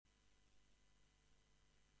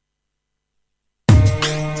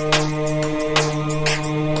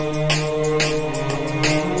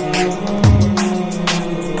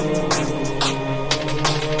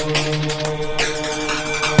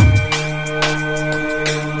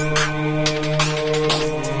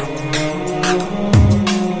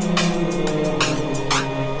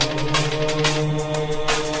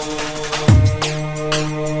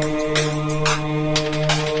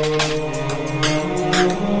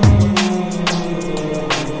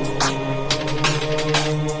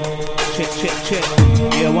check.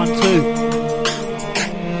 Yeah, 1, 2.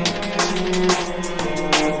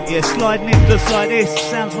 Yeah, sliding in just like this.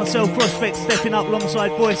 Sounds myself, Prospect, stepping up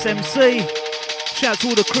alongside Voice MC. Shout to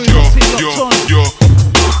all the crew that's in locked on.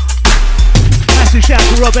 Massive shout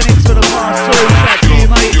to Rob Enix for the past 2. Shout to you,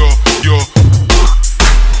 mate.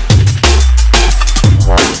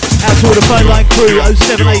 Out to all the phone line crew,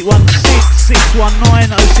 07816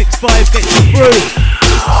 619 065, get you through.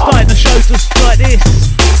 Starting the show just like this.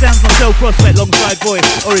 Sounds myself, Prospect, alongside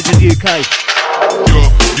Voice, Origin UK.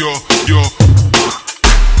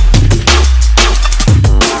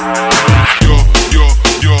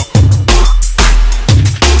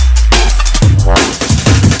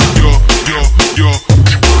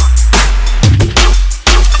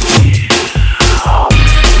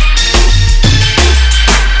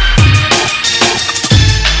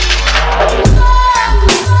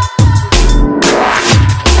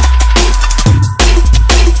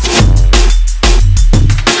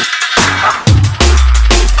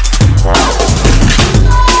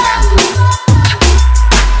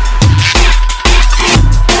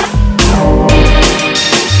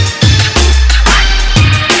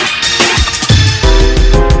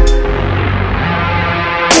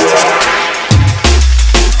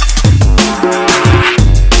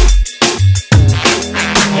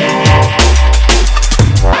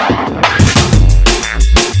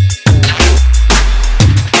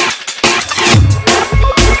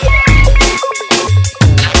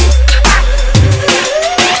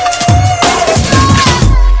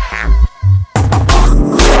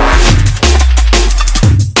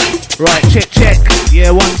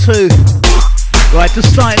 Right,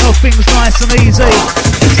 just starting off things nice and easy.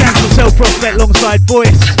 Sounds myself, Prospect, alongside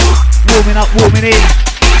Voice. Warming up, warming in.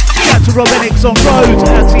 Shout to Rob Enix on road.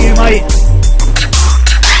 Out to you, mate.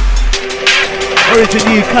 Origin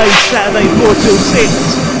UK, Saturday 4 till 6.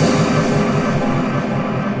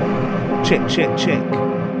 Check, check, check.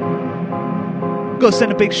 Got to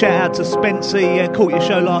send a big shout out to Spency. Caught your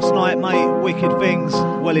show last night, mate. Wicked things.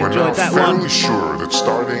 Well enjoyed that one. We're fairly sure that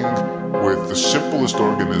starting with the simplest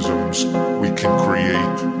organisms, we can create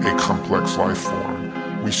a complex life form.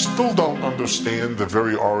 We still don't understand the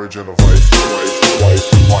very origin of life.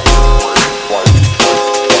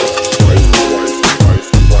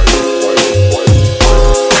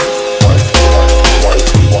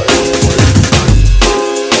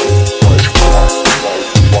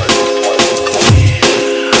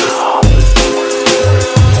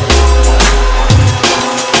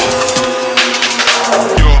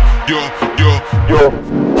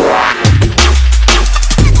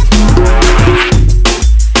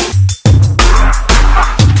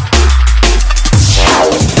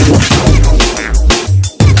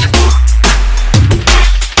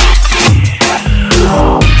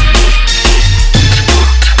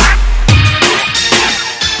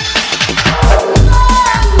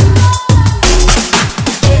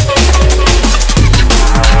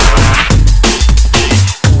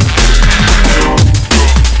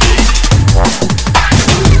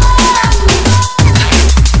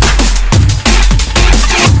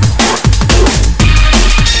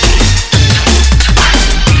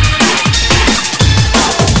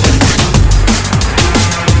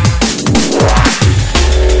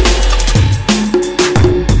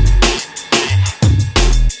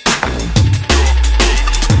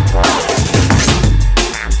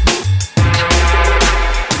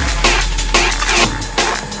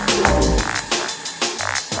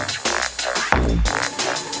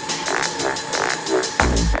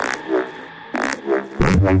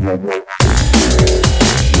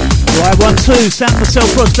 Right, 1, 2, Sound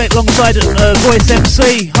myself, Prospect, alongside Voice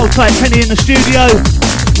MC. Hold tight, Penny in the studio.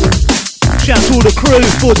 Shout to all the crew,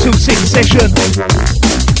 4 till 6 session.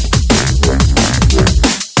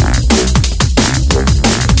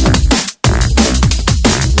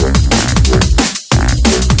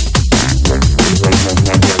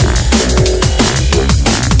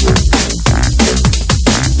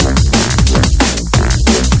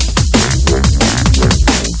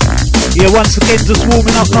 Yeah, once again, just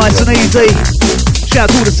warming up nice and easy. Shout out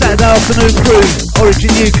to all the Saturday afternoon crew,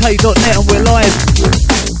 originuk.net, and we're live.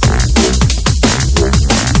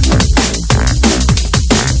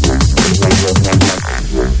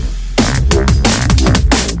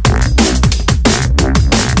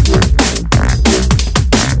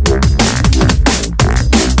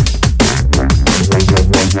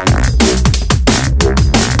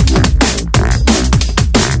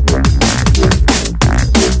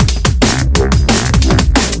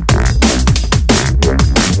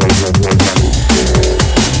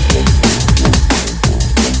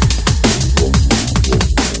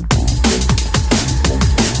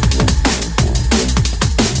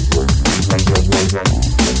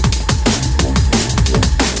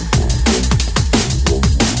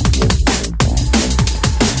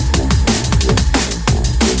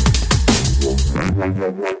 Yeah,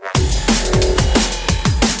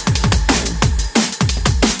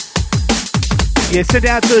 send it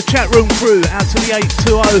out to the chat room crew, out to the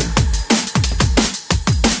 820.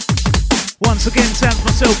 Once again, sounds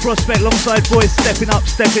myself, Prospect, alongside Voice, stepping up,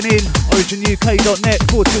 stepping in. OriginUK.net,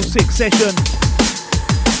 4 till 6 session.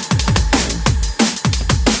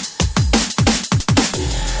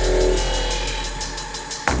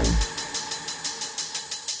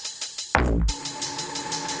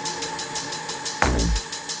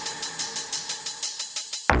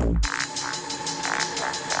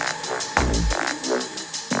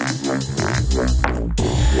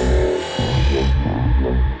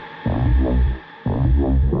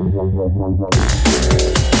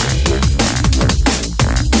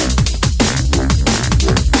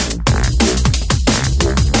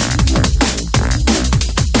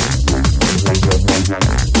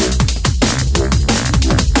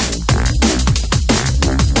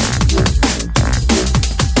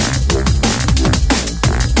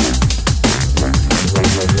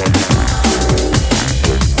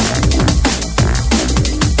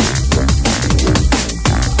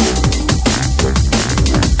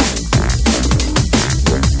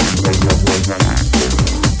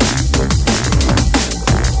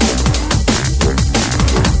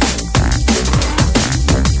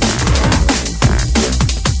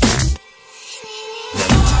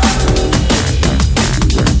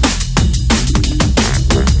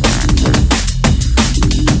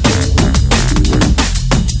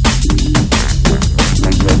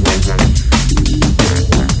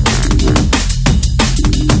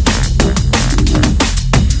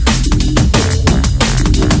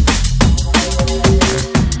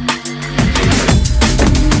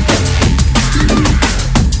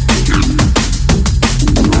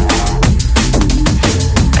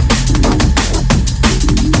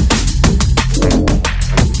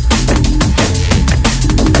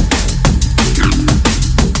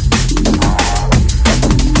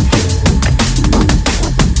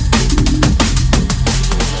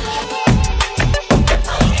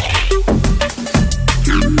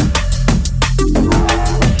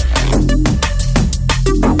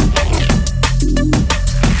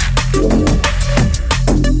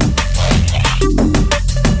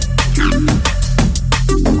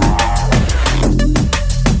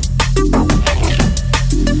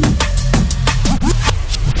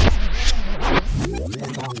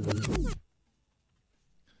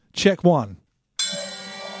 Check one.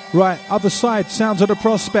 Right, other side, sounds of the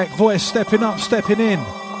Prospect, Voice stepping up, stepping in.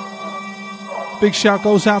 Big shout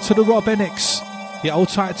goes out to the Rob Enix. Yeah, hold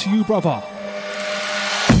tight to you, brother.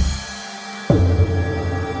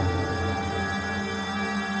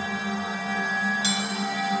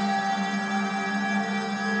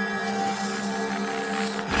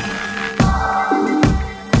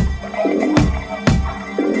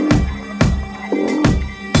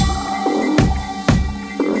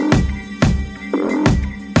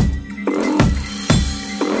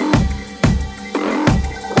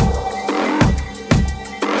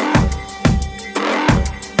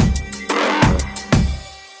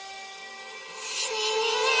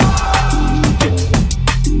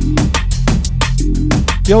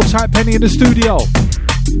 The old type Penny in the studio.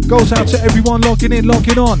 Goes out to everyone logging in,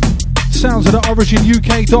 logging on. Sounds of the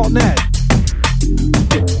OriginUK.net.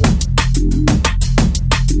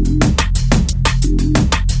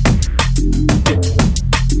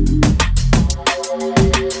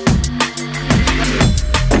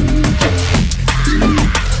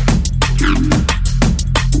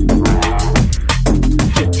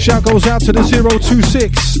 Shout goes out to the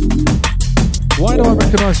 026. Why do I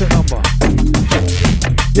recognise that number?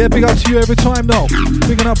 Yeah, big up to you every time though.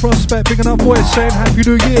 Bigging up Prospect, bigging up Voice, saying Happy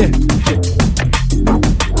New Year.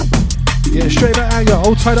 Yeah, straight back at you,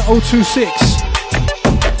 old tight at 026.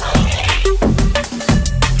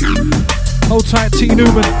 Hold tight T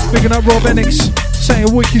Newman, bigging up Rob Enix, saying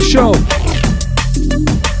wicked show.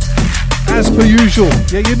 As per usual,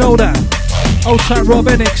 yeah, you know that. Hold tight Rob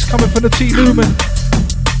Enix, coming from the T Newman.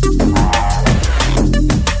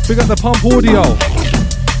 Big up the Pump Audio.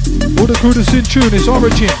 All the crew that's in tune, it's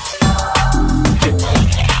Origin.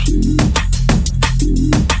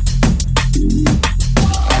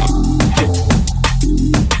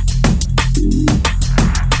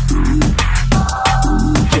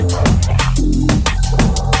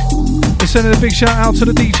 We're sending a big shout out to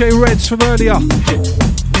the DJ Reds from earlier.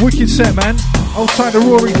 Wicked set, man. Outside the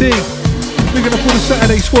Rory D. Big up for the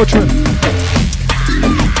Saturday Squadron.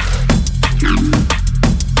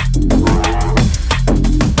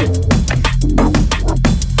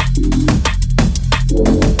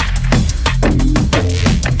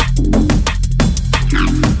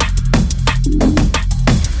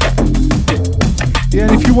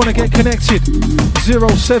 want to get connected,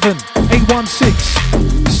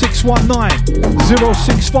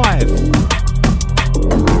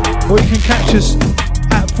 07816-619-065. Or you can catch us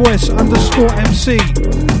at voice_MC,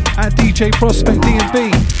 at DJ Prospect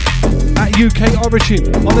DNB, at UK Origin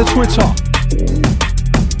on the Twitter.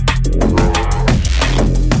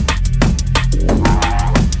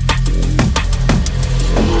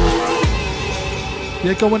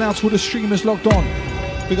 Yeah, going out to all the streamers logged on.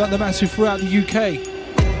 We got the massive throughout the UK.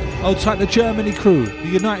 Old tight the Germany crew, the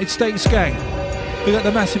United States gang. We got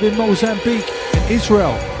the massive in Mozambique and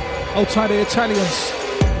Israel. Old tight the Italians.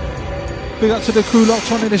 Big up to the crew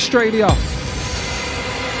locked on in Australia.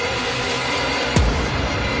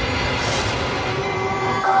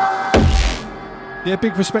 Yeah,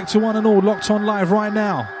 big respect to one and all locked on live right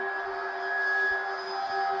now.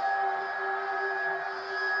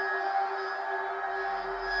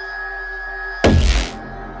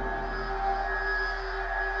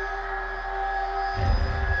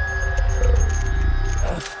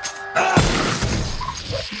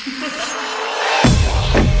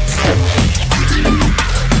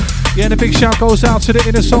 Yeah, and a big shout goes out to the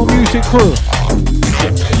Inner Soul Music crew.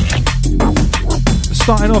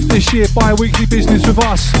 Starting off this year, bi-weekly business with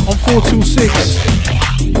us on 4 till 6.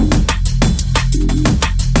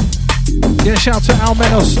 Yeah, shout to Al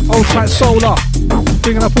Menos, Old Tight Solar.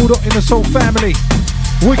 Bringing up all the Inner Soul family.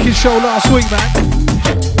 Wicked show last week, man.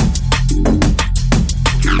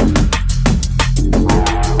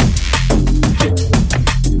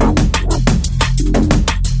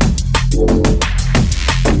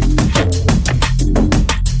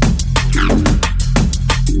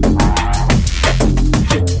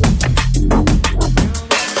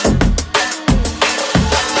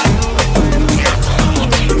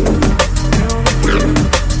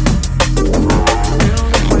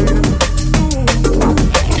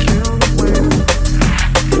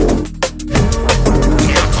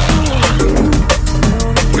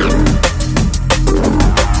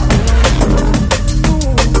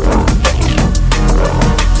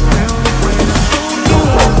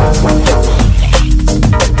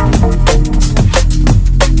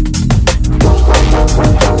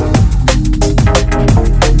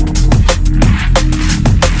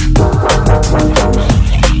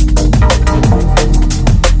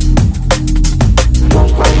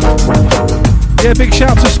 Yeah, big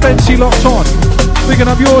shout to Spency locked on. Picking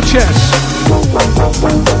up your chest.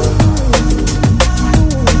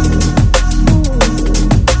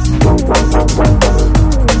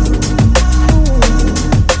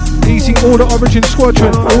 Easy all the Origin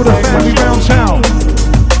Squadron, all the family round town.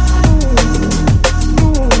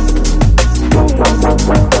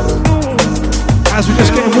 As we're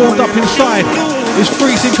just getting warmed up inside, it's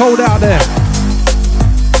freezing cold out there.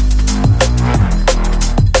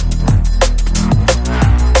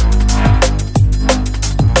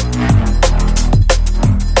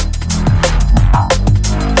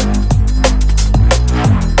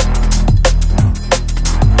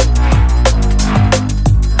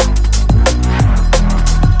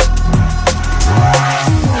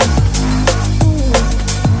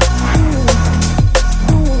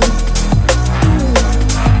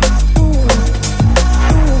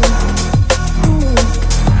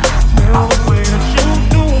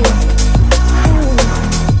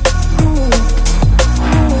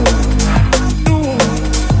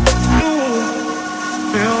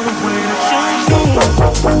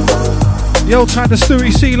 The old time the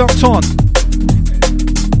Stewie C locked on.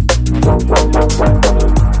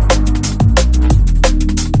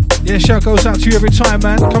 Yeah, shout goes out to you every time,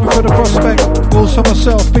 man. Coming for the Prospect. Also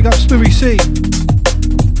myself, big up Stewie C.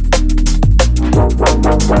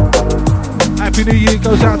 Happy New Year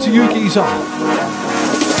goes out to you, geezer.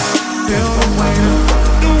 Feel the weight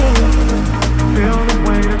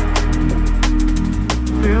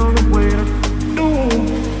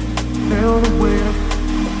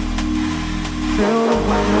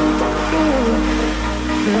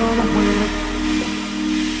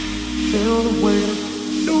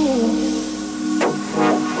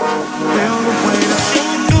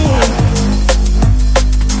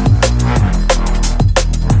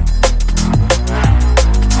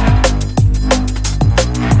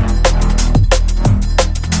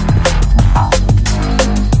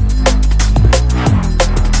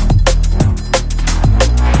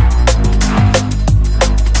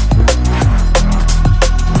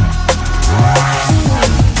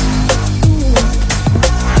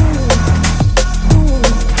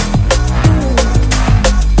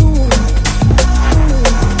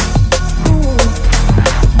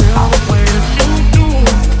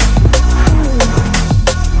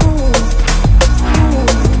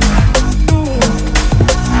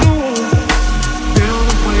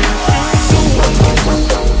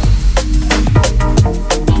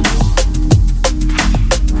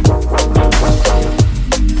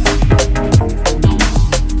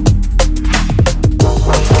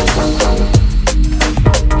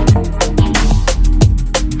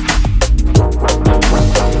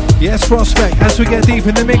Prospect as we get deep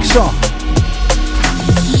in the mixer.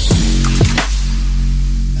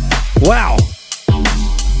 Wow.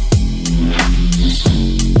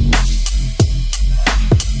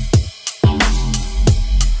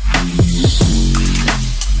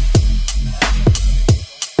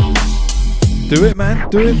 Do it, man.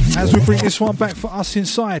 Do it. As we bring this one back for us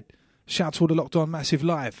inside. Shout out to all the Locked On Massive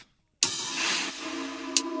Live.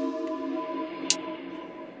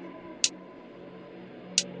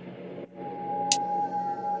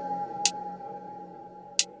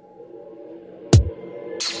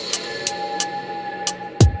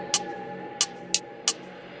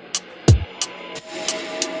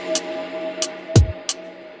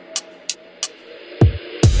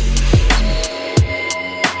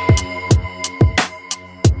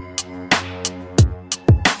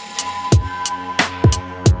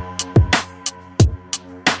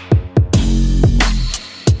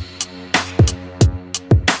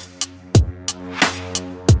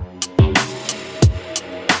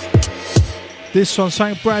 This one's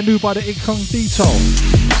something brand new by the Incognito.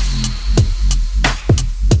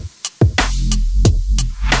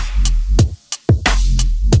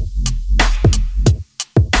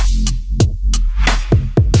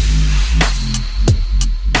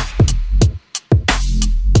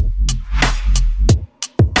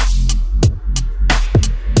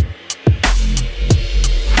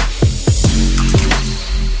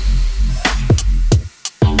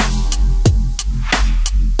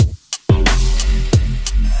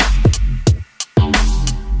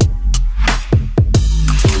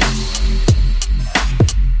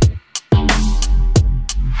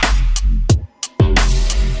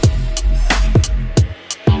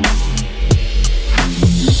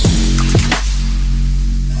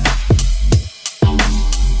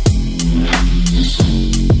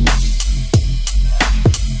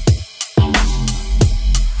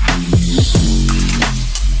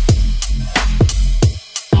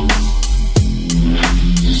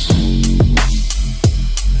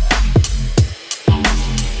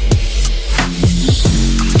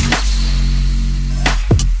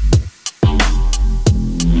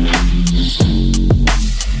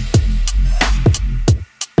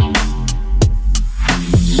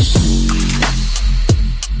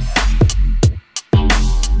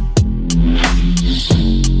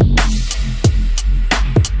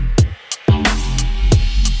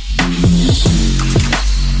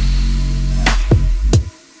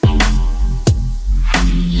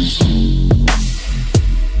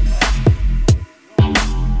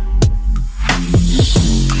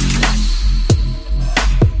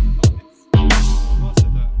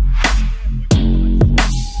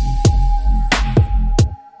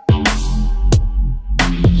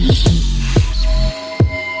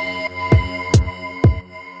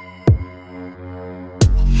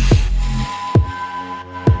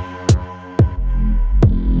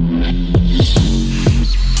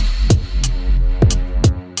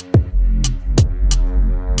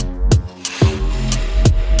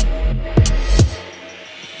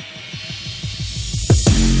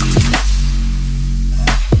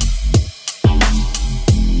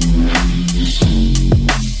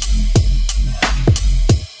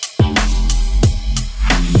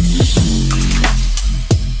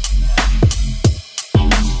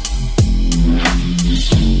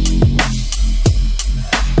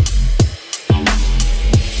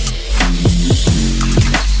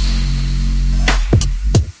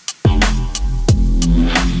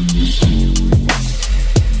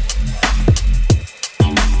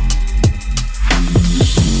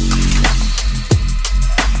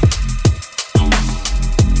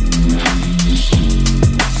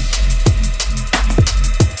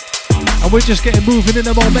 We're just getting moving in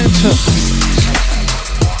the momentum.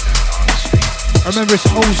 Remember, it's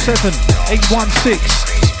 07 816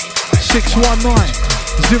 619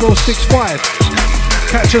 065.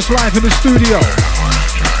 Catch us live in the studio.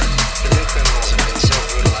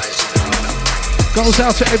 Goes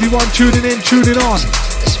out to everyone tuning in, tuning on.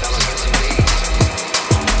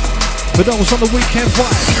 For those on the weekend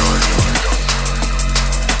vibe.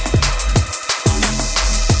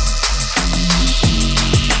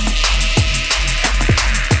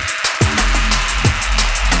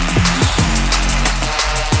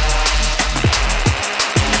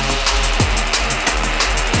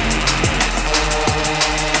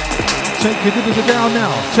 Take you to the down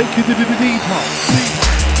now. Take you to the deeper.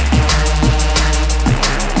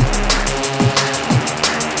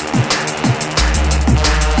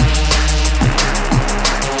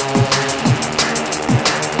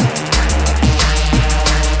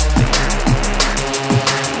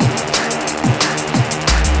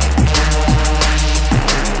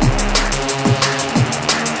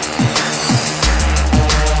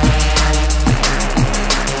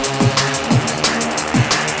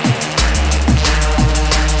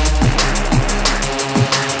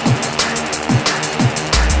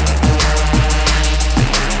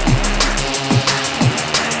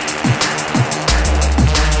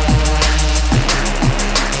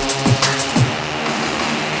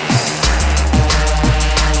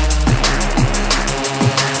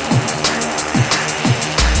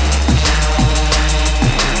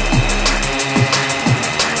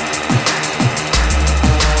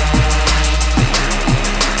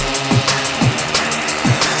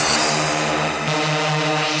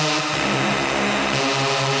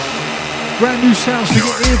 Brand new sounds for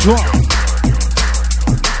your eardrum.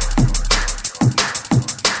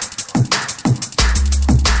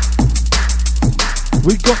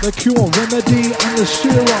 We got the Cure, Remedy and the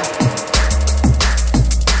Syrup.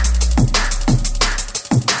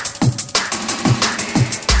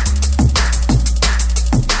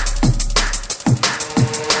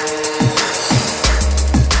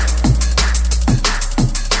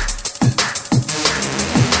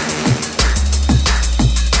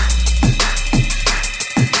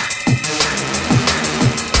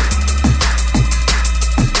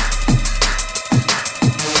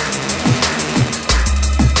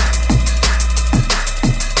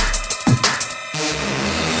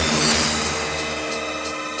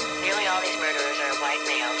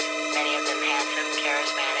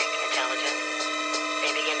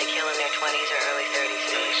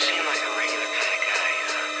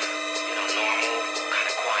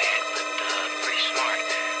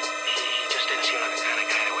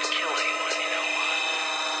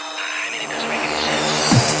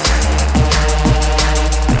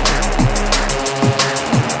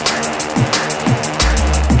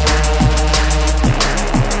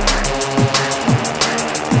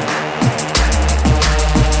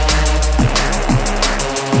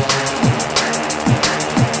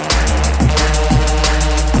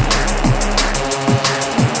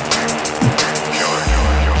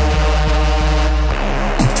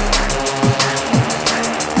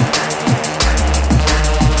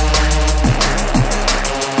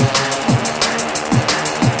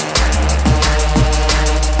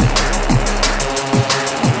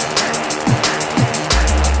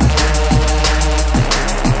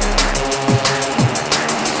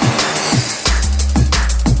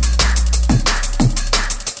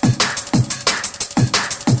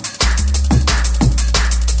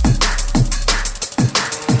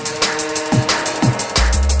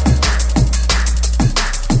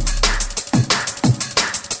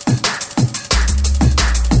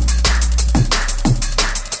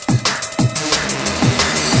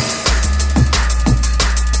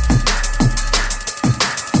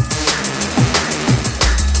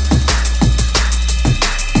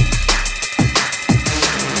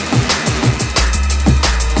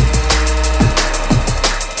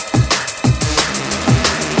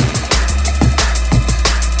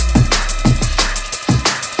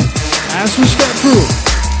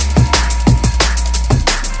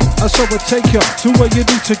 Will take you to where you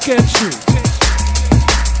need to get to.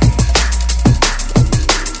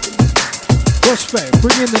 Prospect,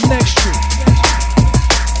 bring in the next tune.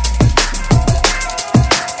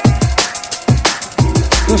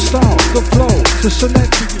 The style, the flow, to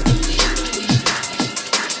select you.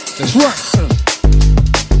 That's right.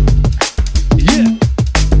 Yeah.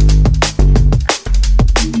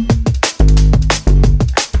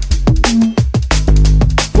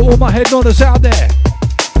 For all my head nodders out there.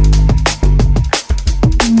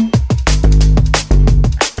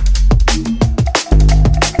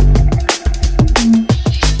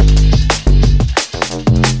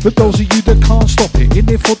 For those of you that can't stop it, in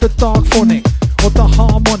it for the dark phonic, or the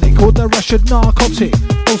harmonic, or the Russian narcotic.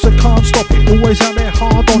 Those that can't stop it, always out there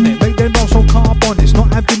hard on it. Make them bounce on carbonics, not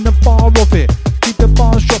having the bar of it. Keep the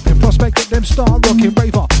bars dropping, prospect get them start rocking.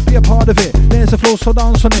 Raver, be a part of it. There's a floor, so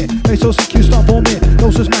dance on it. They so sick you start for me.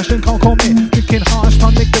 Those who smash and can't commit. Drinking harsh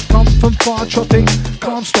tonic that come from far tropic.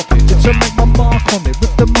 Can't stop it, it's to make my mark on it.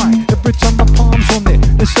 With the mic, every time my palms on it.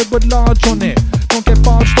 They said we're large on it. Don't get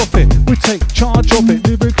barged off it, we take charge of it.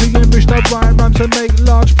 Lyrically enrich the rhyme rhymes and make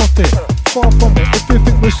large profit. Far from it, if you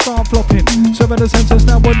think we start flopping. 7 sentence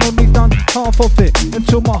now, we're only done half of it.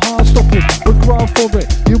 Until my heart stop it, we grab for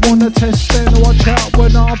it. You wanna test then, watch out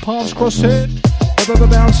when our paths cross it. Ever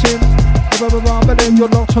bouncing, ever rumbling. You're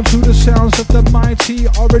locked onto the sounds of the mighty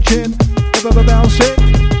origin. Ever bouncing,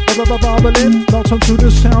 ever bubbling. Locked onto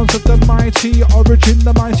the sounds of the mighty origin.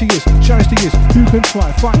 The mightiest, shiestiest. You can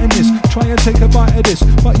try fighting this, try and take a bite of this,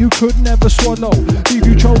 but you could never swallow. Leave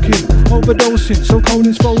you choking, overdosing, so cold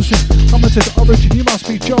it's frozen. Coming to the origin, you must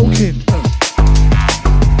be joking.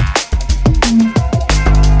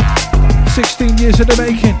 16 years in the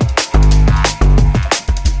making.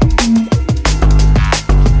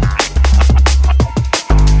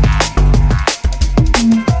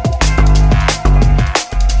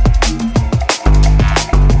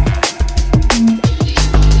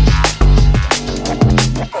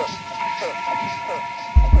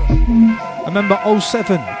 Remember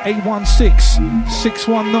 07 816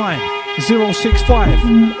 619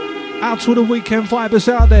 065. Out to the weekend vibers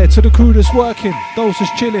out there, to the crew that's working, those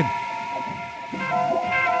that's chilling,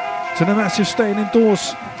 to the massive staying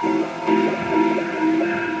indoors.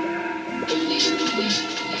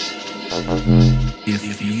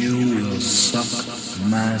 If you will suck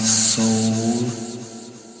my soul,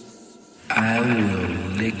 I will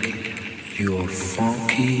lick your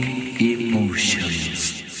funky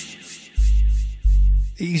emotions.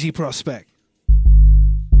 Easy Prospect.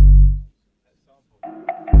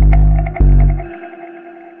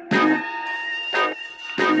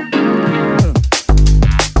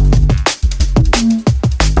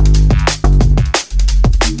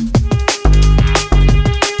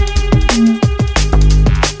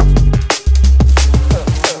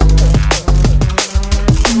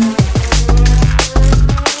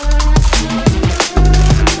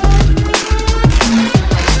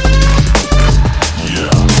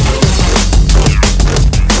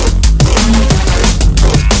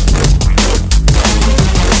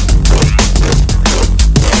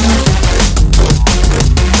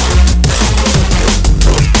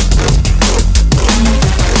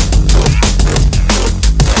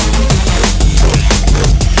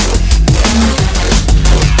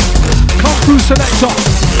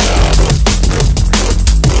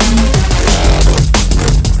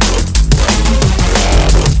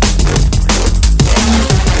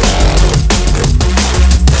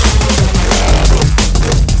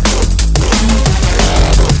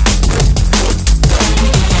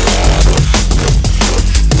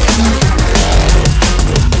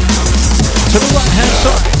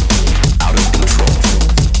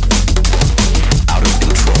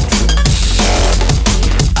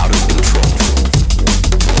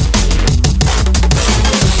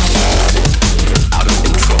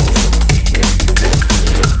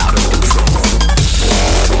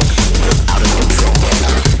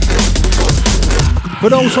 For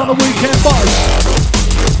those on the weekend buzz.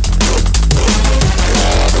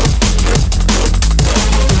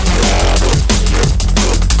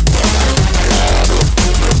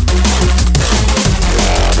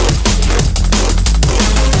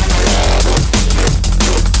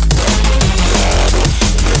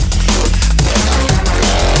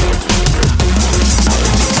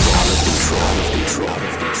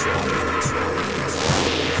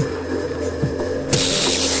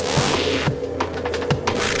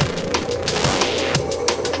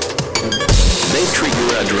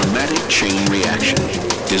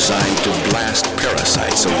 Designed to blast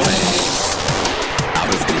parasites away.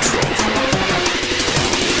 Out of control.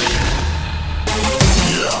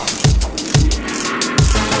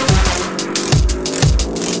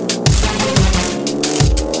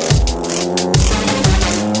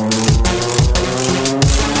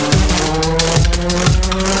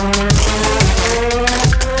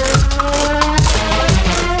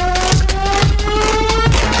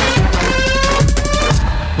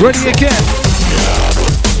 Ready again.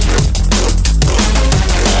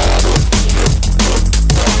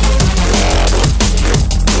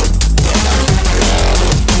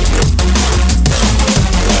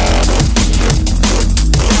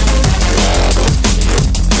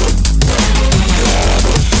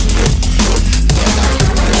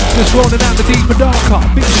 Just rolling out the deeper darker,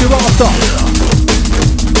 beats your after.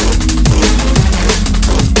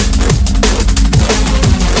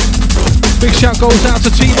 Big shout goes out to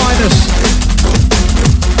T-Minus.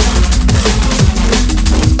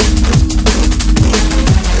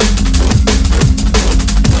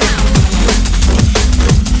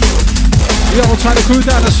 Yo, trying to crew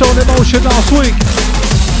down the Soul Emotion last week.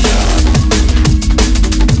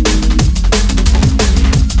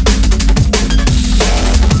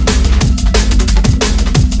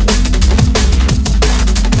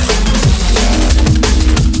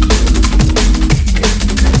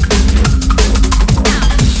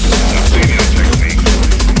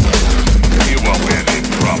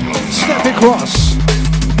 Cross.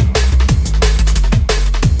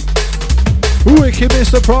 Wicked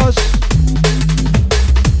Mr. Pross.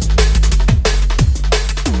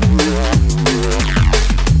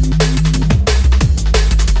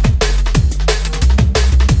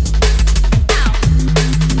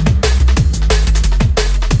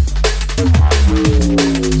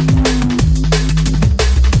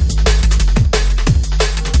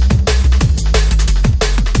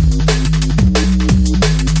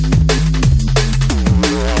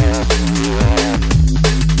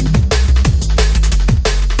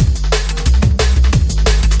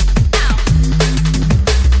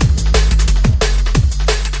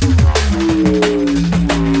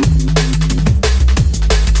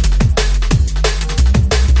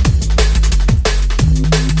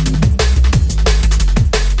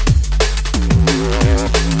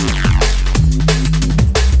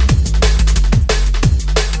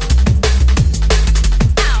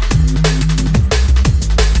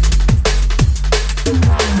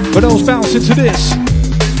 But those bounce into this.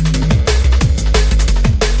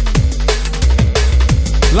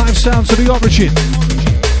 Live sounds of the origin.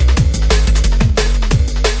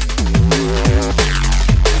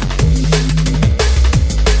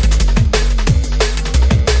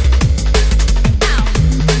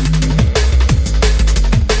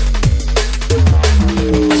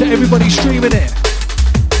 To everybody streaming it.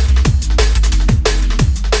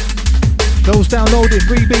 Those downloading,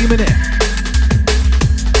 rebeaming it.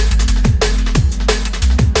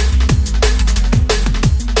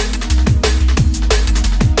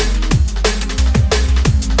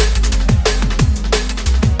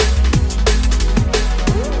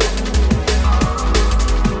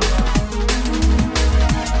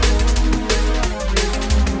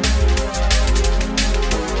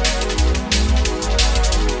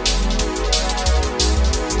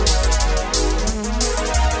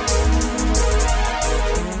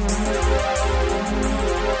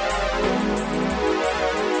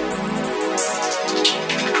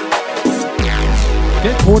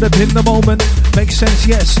 Caught up in the moment, makes sense,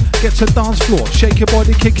 yes. Get to dance floor, shake your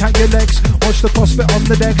body, kick out your legs. Watch the prospect on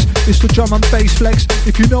the decks, it's the drum and bass flex.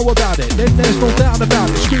 If you know about it, then there's no doubt about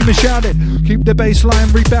it. Scream and shout it, keep the bass line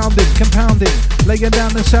rebounding, compounding. Laying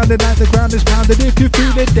down and sounding like the ground is pounded. If you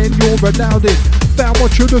feel it, then you're allowed it. Found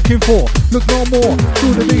what you're looking for, look no more.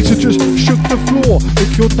 Through the beats just shook the floor.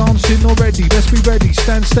 If you're dancing already, let's be ready.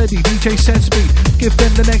 Stand steady, DJ sets beat. Give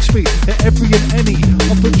them the next beat. At every and any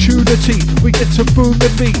opportunity, we get to boom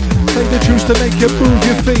the beat. Play the tunes to make you move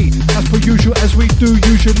your feet. As per usual, as we do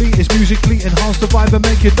usually, is musically enhance the vibe and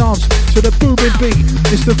make you dance to the booming beat.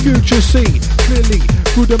 It's the future, see clearly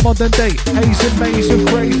through the modern day. Haze and maze of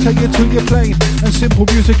grace, take you to your plane. And simple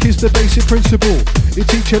music is the basic principle. It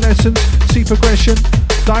teaches lessons, see progression,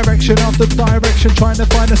 direction after direction, trying to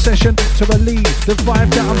find a session to relieve the vibe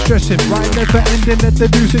that I'm stressing. Right, never ending, let the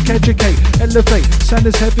music educate, elevate. Sound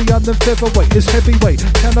is heavier than featherweight, it's heavyweight,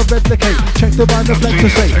 cannot replicate. Check the rhyme, reflect to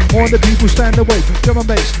say, all the people stand away. Drum and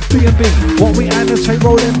bass, B&B, what we annotate,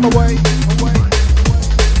 rolling away.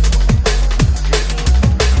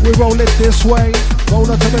 We roll it this way. Roll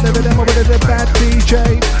on top of them over the bad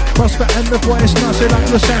DJ. Prospect and the voice, nothing like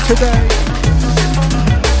the Saturday.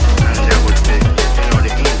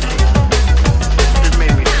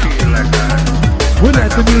 We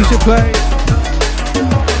let the music play.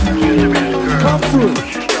 Come through.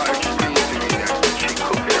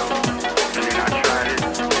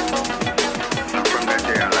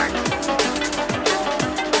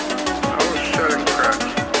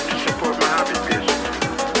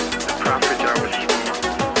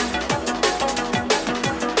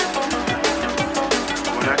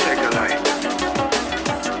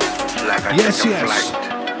 Yes, yes.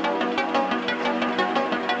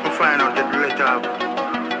 We'll find out that later.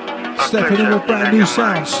 Stepping in with brand new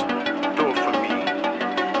sounds. Do it for me.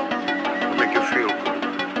 Make you feel good.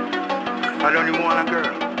 I don't even want a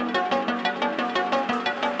girl.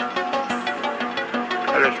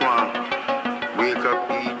 I just want to wake up,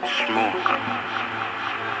 eat, smoke.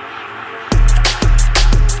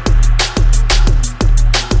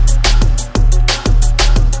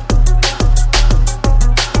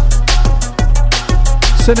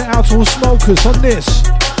 Send it out to all smokers on this.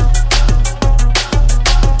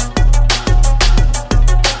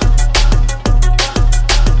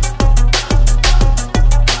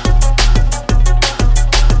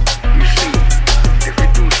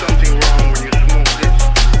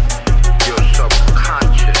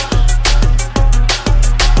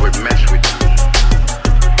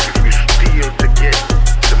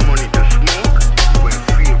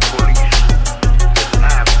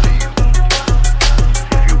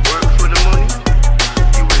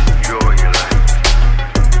 You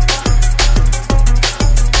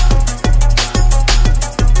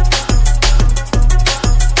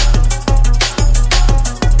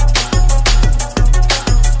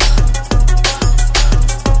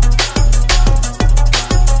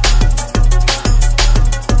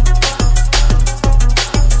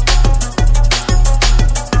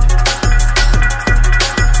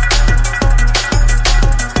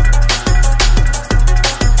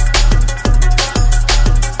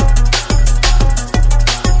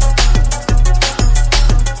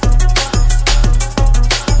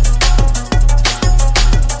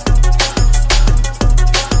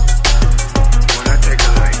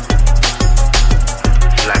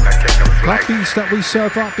beats that we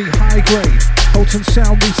serve up be high grade. Potent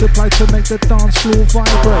sound we supply to make the dance floor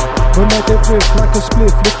vibrate. We'll let it riff like a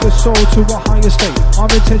spliff, lift your soul to a higher state. Our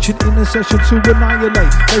intention in the session to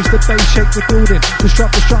annihilate. Raise the bass, shake the building,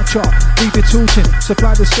 disrupt the structure, leave it tilting.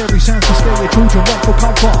 Supply the scary sounds to scare your children, rock for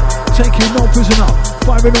comfort. Taking no prisoner,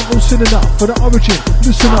 firing on all cylinder. For the origin,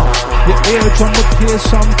 listen up. Your eardrum will pierce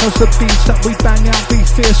some, cause the beats that we bang out be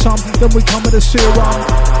fearsome. Then we come with a serum,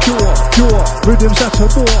 pure, rhythms that's a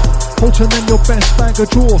law. Potent than your best bag of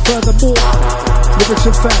draw. Furthermore, lyrics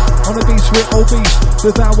of fact on the beats we're obese.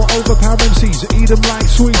 Devour overpower MCs, eat them like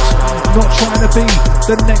sweets. Not trying to be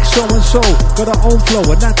the next so and so. Got our own flow,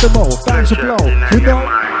 anatomo, bang to blow. You know,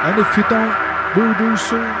 and if you don't, we'll do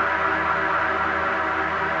soon.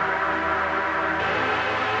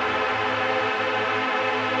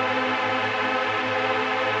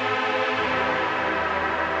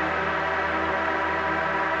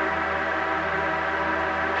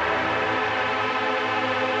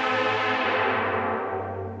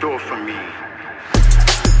 Do it for me.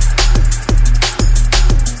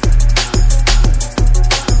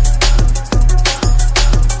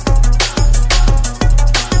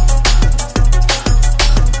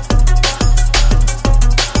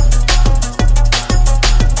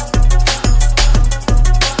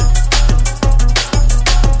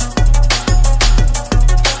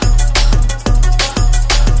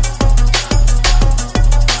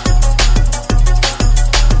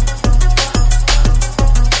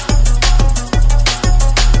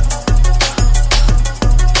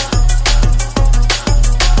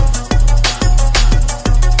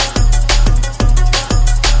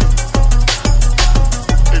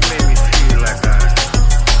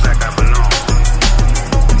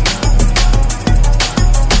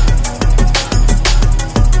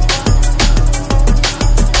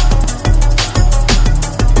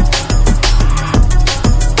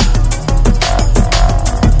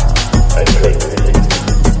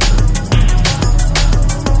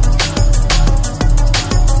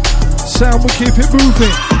 Sound, we keep it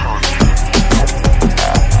moving.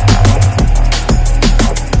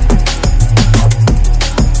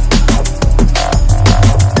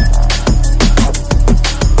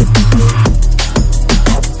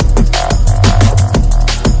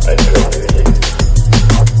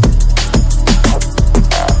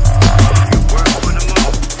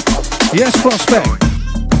 Yes, Prospect.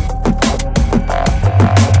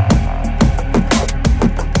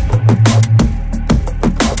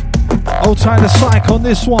 Old Tyler Psych on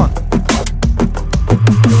this one.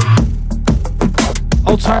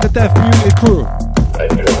 Old Tyler Death Muted Crew.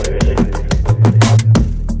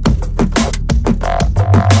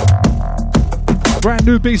 Brand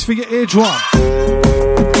new beats for your eardrum.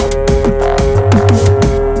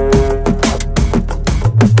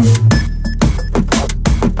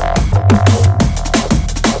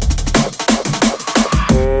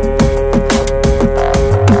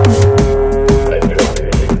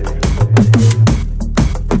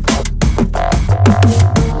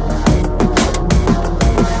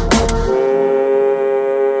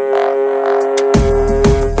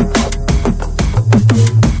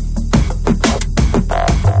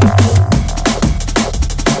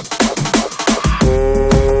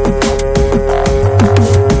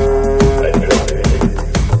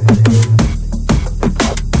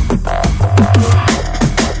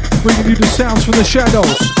 Sounds from the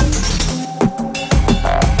shadows.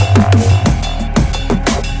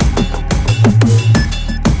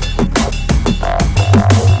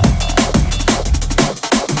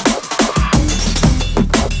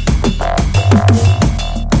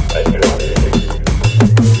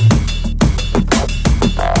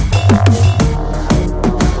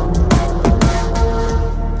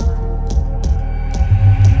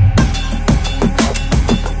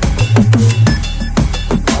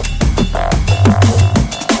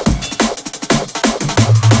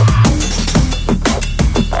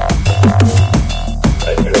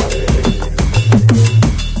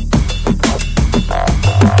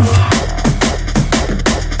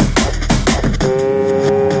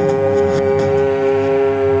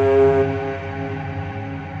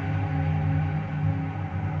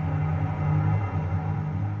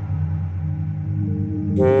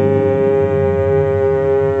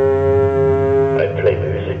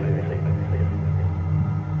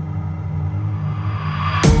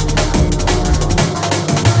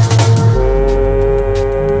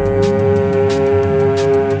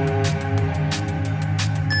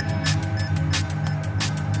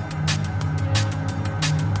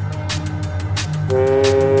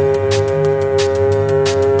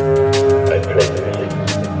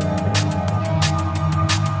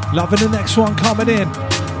 Loving the next one coming in.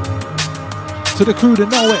 to the crew that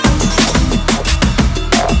know it.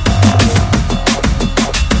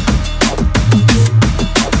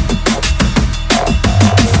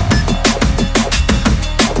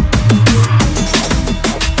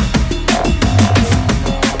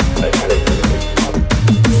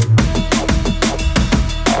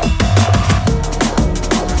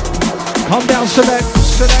 Come down, select.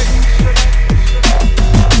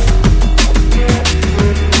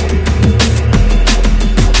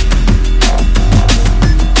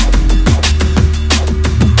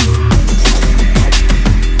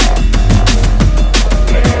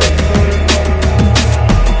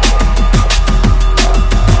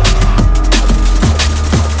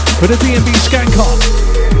 For the D&B Skanker.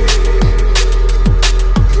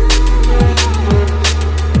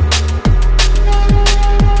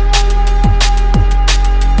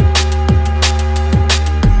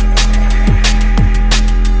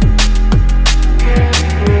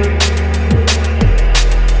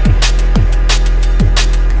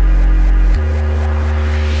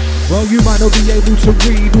 Well, you might not be able to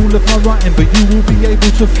read all of my writing, but you will be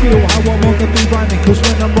able to feel how I want to be rhyming. Cause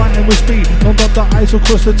when I'm writing with speed, don't dot the I's or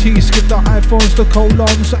cross the T's, skip the hyphens, the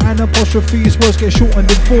colons and apostrophes. Words get shortened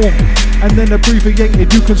in form and then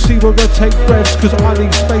abbreviated. You can see where I take breaths, cause I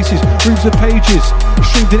leave spaces, reams of pages,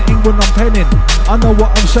 streamed in ink when I'm penning. I know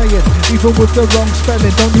what I'm saying, even with the wrong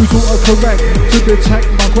spelling. Don't use autocorrect to detect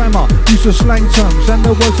my grammar. Use the slang terms and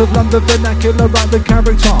the words of London vernacular like the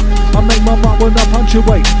character. I make my mark when I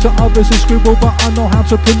punctuate. To others it's scribble, but I know how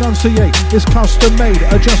to pronunciate. It's custom made,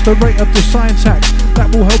 adjust the rate of the syntax.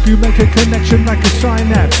 That will help you make a connection like a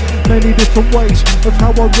synapse. Many different ways of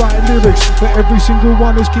how I write lyrics, but every single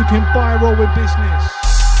one is keeping viral in business.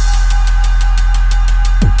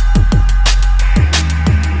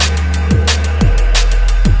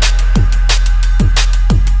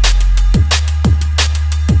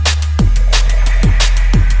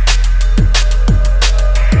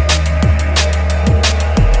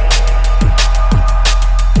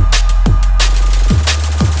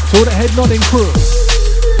 So the head nodding crew.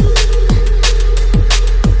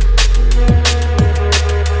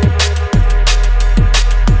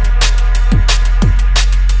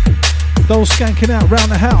 Those skanking out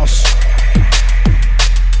round the house.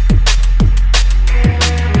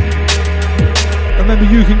 Remember,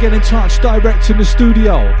 you can get in touch direct in the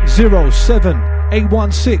studio.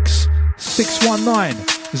 07816 619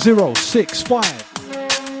 065.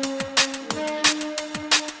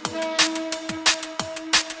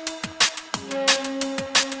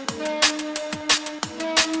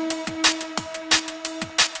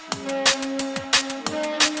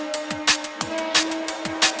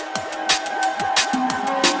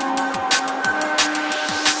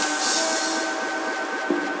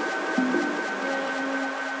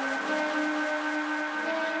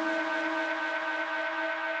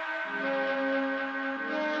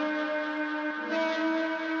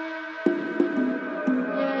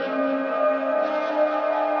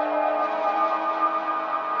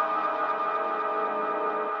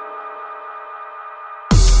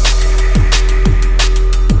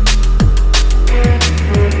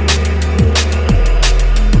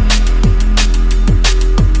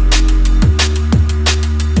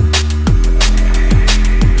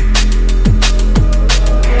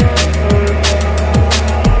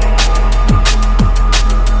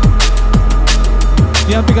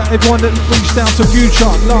 Everyone that reached out to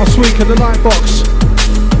Future last week at the Lightbox.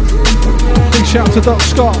 Big shout to Doc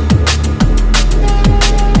Scott.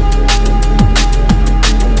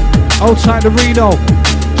 Old tight to Reno.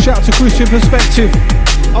 Shout to Christian Perspective.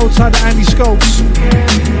 Old tight to Andy Scopes.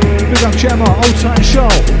 Big up Gemma. Old tight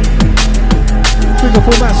show. Big up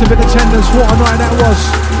all massive in attendance. What a night that was.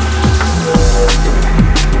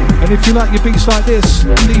 And if you like your beats like this,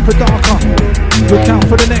 deeper, darker, look out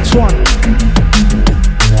for the next one.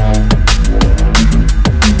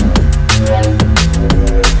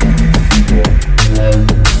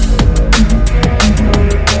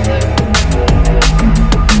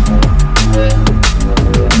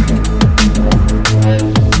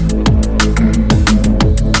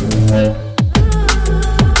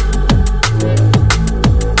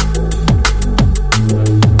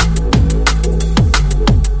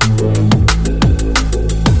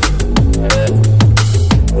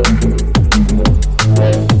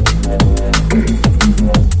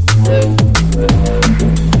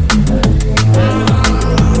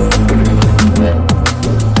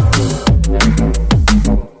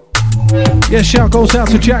 Yeah, shout goes out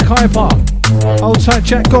to Jack Hyper. Old tight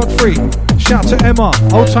Jack Godfrey. Shout to Emma.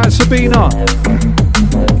 Old tight Sabina.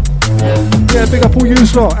 Yeah, big up all you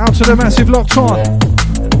lot. Out to the massive locked on.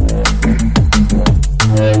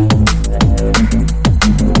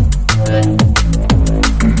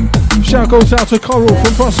 Shout goes out to Coral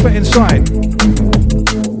from Prospect Inside.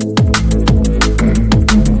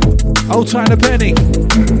 Old Tyler Penny.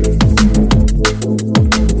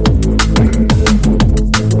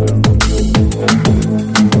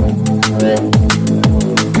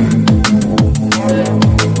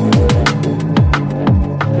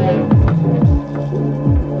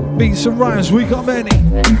 Beats and rhymes, we got many.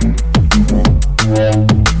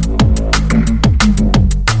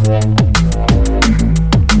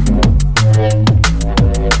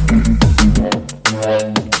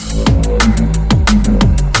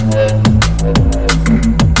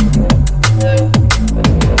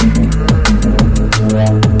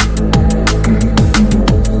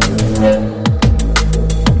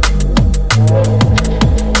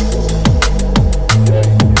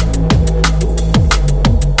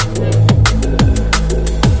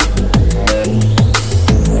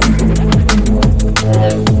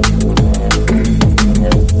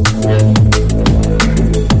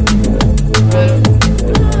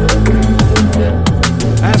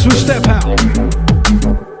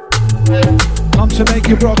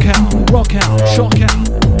 Rock out, shock out.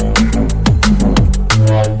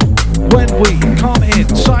 When we come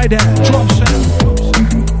in, side out, drop sound.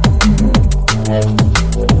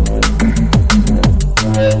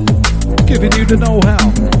 Giving you the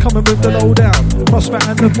know-how, coming with the lowdown. Prospect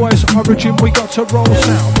and the voice, origin, we got to roll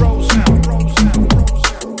sound, roll sound, roll sound, roll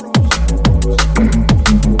sound,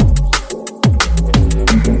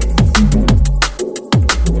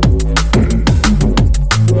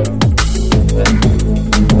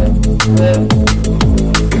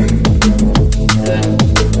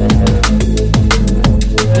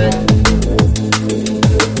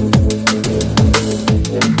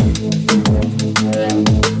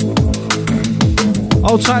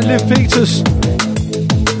 Old tight Liv Peters.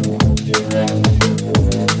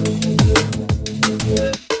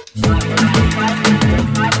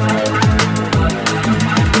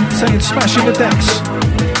 Saying smashing the decks.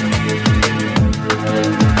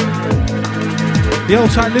 The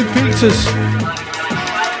old tight Liv Peters.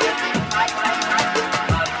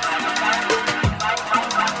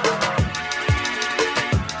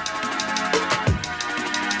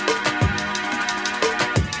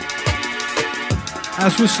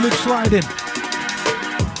 As we slip sliding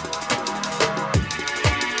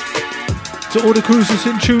to all the cruisers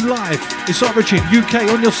in tune live, it's Origin UK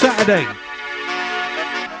on your Saturday.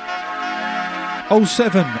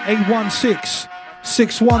 07 816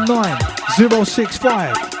 619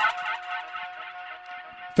 065.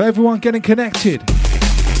 For everyone getting connected.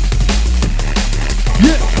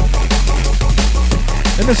 Yeah.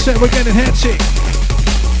 In the set we're getting hectic.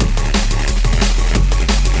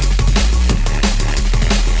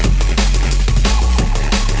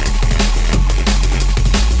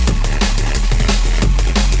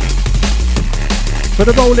 For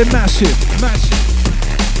the rolling massive, massive.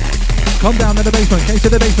 Come down to the basement, case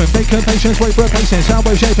to the basement. Vacant patience, wait for a patient.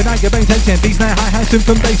 Soundwave shape and aggravate takes These now high hats in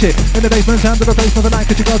from basic. In the basement, sound of the replacement for the night.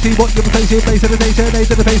 Cause you can't see what you're replacing. Place of the data, day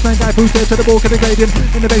to the basement. Guy boosted to the walk of the gradient.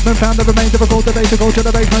 In the basement, found the remains of a cold debate to go to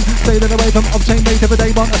the basement. Sailing away from obtained data of a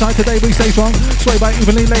day. One aside today, we stay strong. Sway by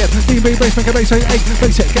evenly layered. Team rebrace, make a base, 8.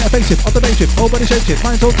 Basic, get a basic, of the basic. Whole body shaped it.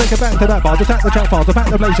 Mind's all take it back to that bar. Just at the chat file, the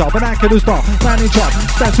fact the blaze off. Vernacular star, man in charge.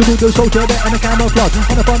 Stands to do the soldier there and the camouflage.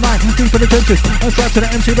 On the front line, deep in the trenches. And strapped to the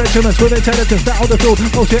MC regiments with intelligence. That the field,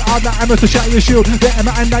 bullshit, I'm like Amos to shatter your shield. Yeah,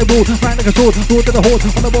 and I rule, right like a sword, sword to the horde,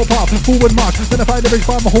 on the warpath, forward march, then I find the big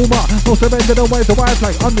farm, a hallmark, most of them the way the wire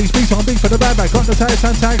flag, on these beats, on beat for the bad bag, got the tags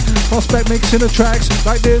and tags, prospect mixing the tracks,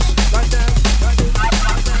 like this, like that, like this.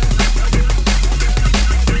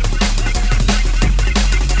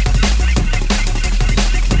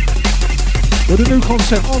 With a new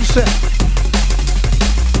concept, on set.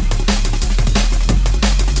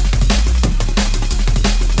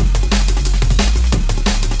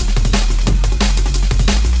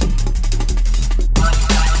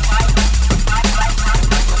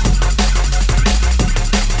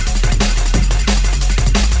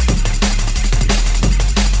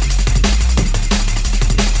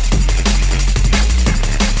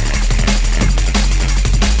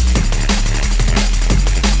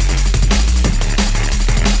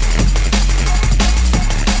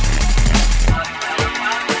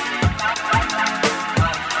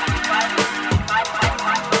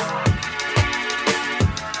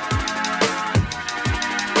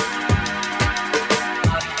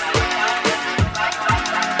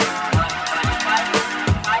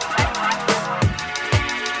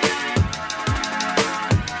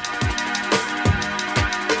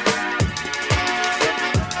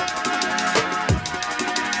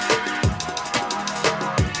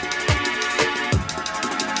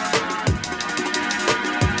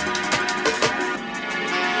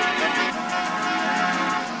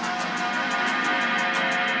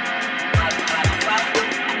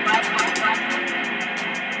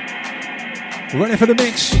 Ready for the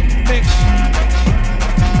mix. Mix.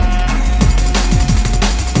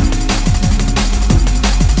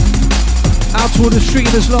 Out to all the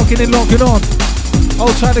streamers logging in, logging on.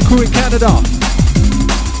 Old time the crew in Canada.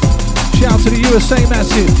 Shout out to the USA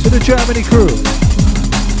massive, to the Germany crew.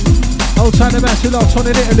 Old time the massive locked on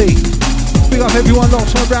in Italy. Big up everyone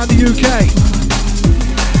locked on around the UK.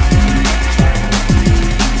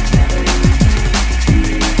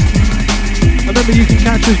 Remember you can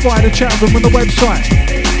catch us via the chat room on the website,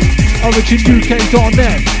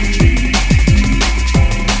 originuk.net.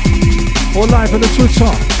 Or live on the Twitter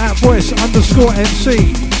at voice_MC,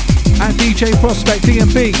 at DJ Prospect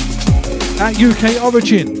DMB, at UK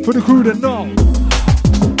Origin for the crew that know.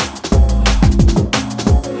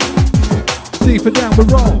 Deeper down we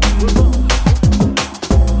roll.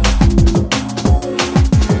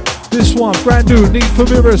 This one brand new, Need for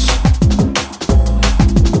Mirrors.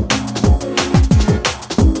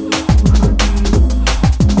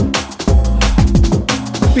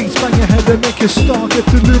 Beats bang your head and make you start get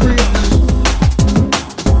delirious.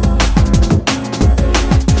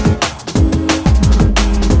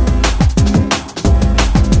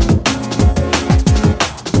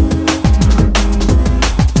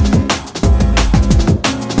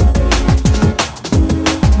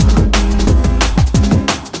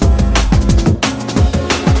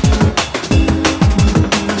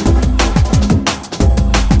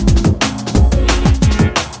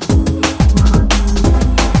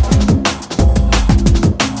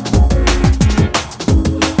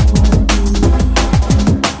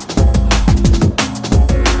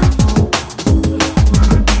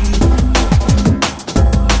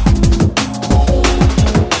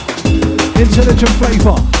 Intelligent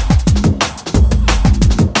flavor.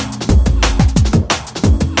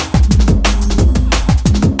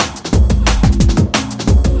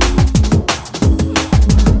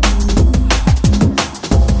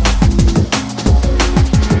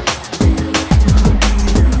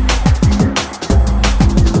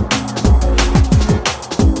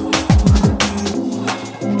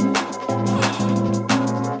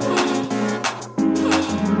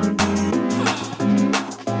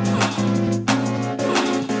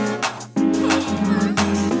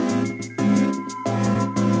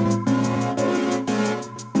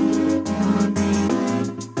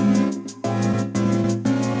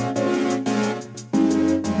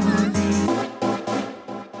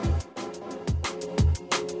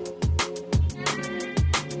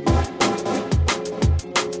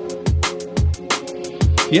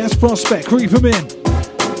 Yes, Prospect, creep them in.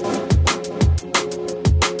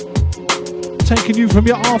 Taking you from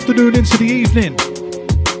your afternoon into the evening.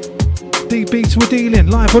 Deep beats we're dealing,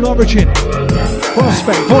 live on Origin.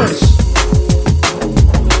 Prospect, voice.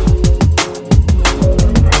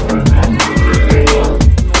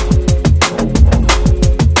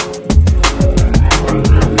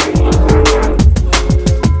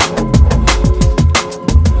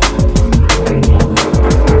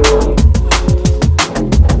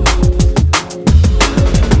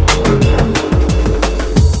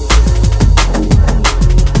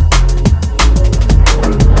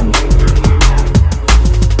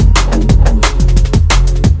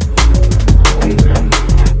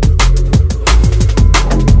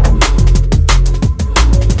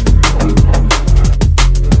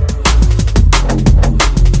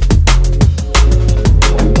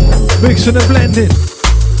 Mixing and blending.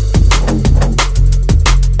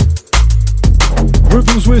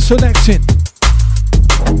 Rhythms we're selecting.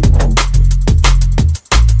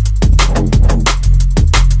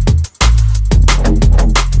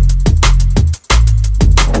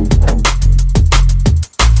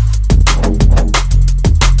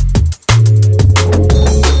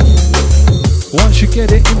 Once you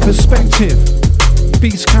get it in perspective,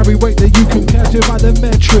 beats carry weight that you can capture by the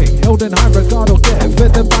metric. Held in high regard or get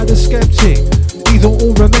fed by the skeptic. Either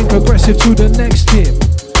or remain progressive to the next tip.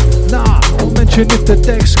 Nah, don't mention if the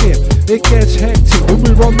deck skip. It gets hectic when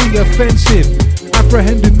we're on the offensive.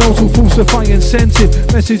 Apprehending those who falsify incentive.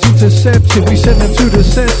 Message intercepted, we send them to the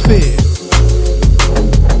cesspit.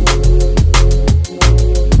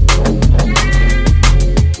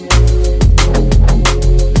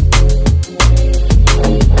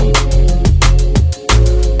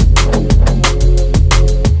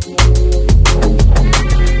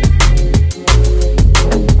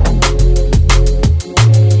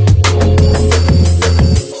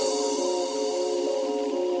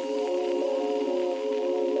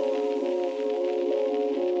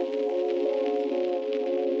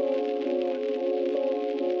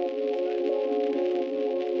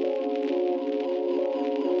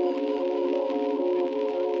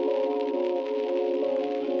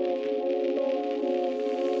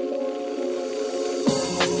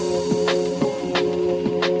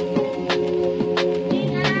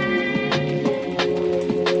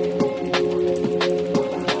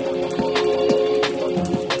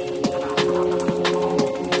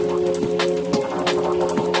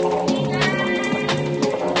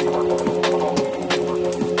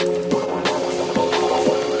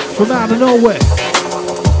 from out of nowhere.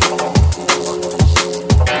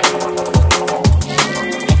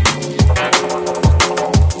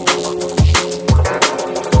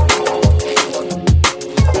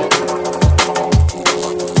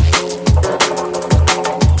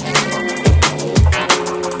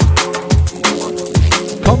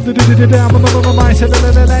 Come to do down, my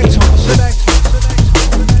select.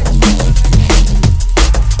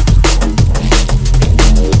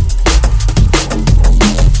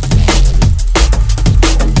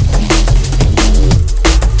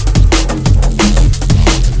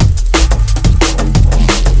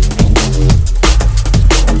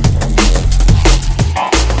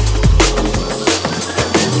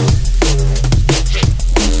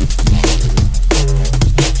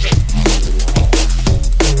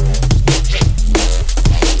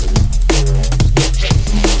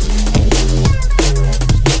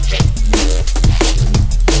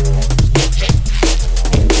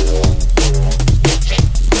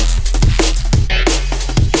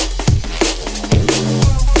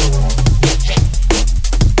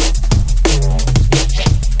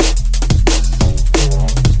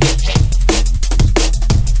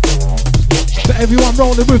 Everyone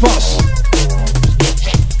rolling with us.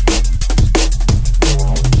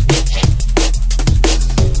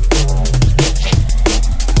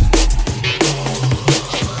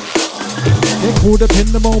 Get caught up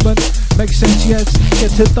in the moment. Makes sense, yes.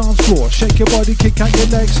 Get to the dance floor. Shake your body, kick out your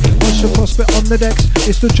legs. Watch your prospect on the decks.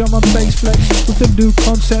 It's the drum and bass flex with the new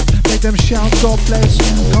concept. Make them shout, God bless.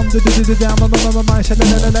 Come to the down, my select.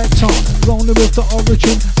 Rolling with the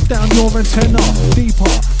origin. Down your antenna.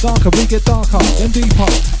 Deeper, darker, we get darker and deeper.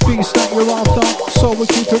 Beats that you're after, so we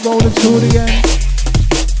keep it rolling to the end.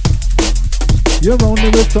 You're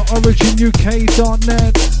rolling with the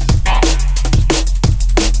originuk.net.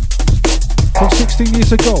 From 16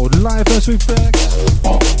 years ago, live as we flex.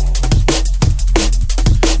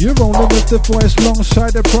 You're rolling with the voice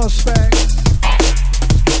alongside the prospect.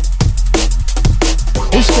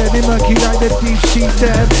 It's getting murky like the deep sea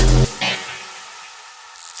depth.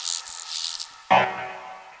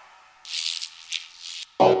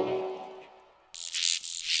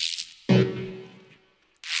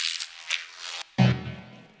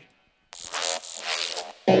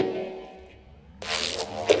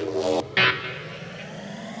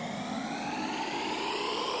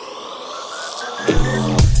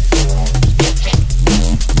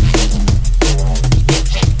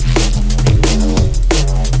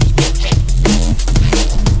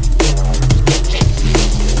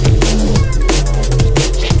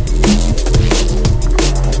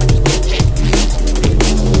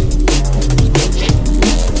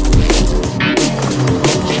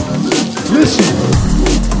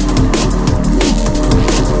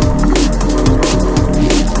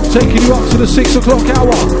 Taking you up to the 6 o'clock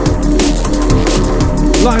hour.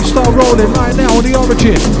 Lifestyle rolling right now on the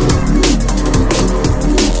origin.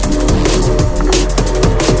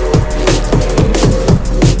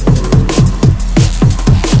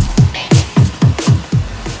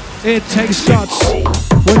 It takes guts.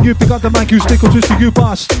 When you pick up the mic, you stick or twist or you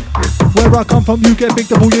bust. Where I come from, you get big,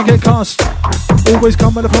 the ball you get cast. Always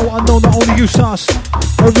come with a flow unknown, not only you sus.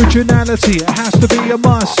 Originality, it has to be a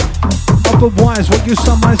must. Otherwise, what you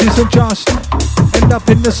summarize isn't just. End up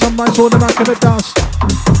in the sunrise or the back of the dust.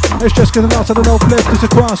 It's just getting out of the north left is a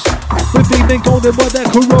cross. With evening golden, where they're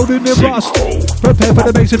corroding in rust. Prepare for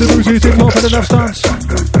the base of the bruises, it's more than enough stunts.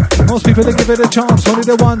 Most people, they give it a chance, only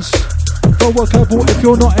the once. But work careful if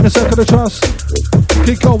you're not in a circle of trust.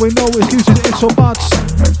 Keep going, no excuses, it's or buts.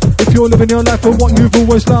 If you're living your life for what you've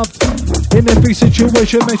always loved, in every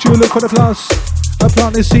situation, make sure you look for the plus. A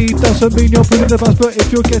planted seed doesn't mean you're putting the bus, but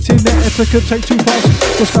if you're getting there, it could take too fast.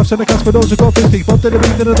 The scuffs and the cuts for those who got busy. Bob to the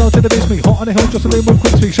beat, to the dog, to the beast me. Hot on the hill, just a little move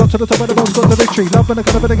quick speak. Shot to the top of the box, got the victory. Love and the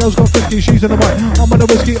cut of the girls got frisky. She's in the white. I'm on the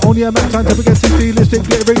whiskey, only a man time to forget this realistic.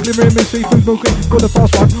 Glittering, mystery, food, milking. For the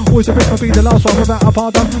fast one, always a bit for be the last one without a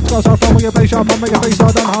pardon. Stars are from where you play sharp, on make your face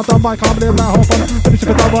hard done. Hard done by can't believe that hop on. Finish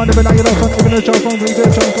the guitar, never like you lost on. Even a joke from, read the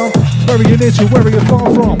joke on. Where are you near to, where are you far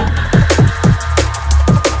from?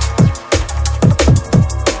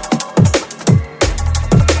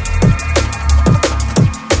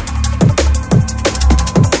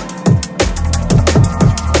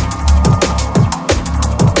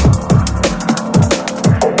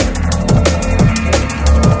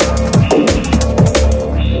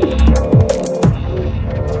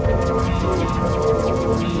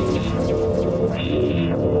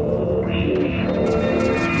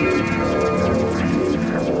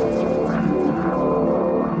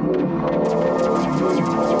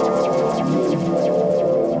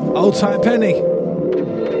 Old time Penny.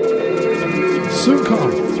 Soon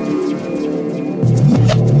come.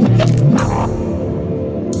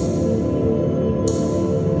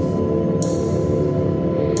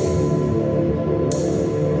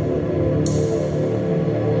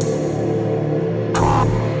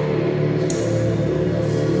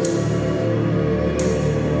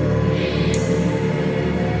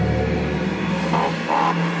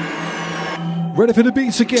 Ready for the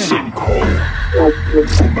beats again.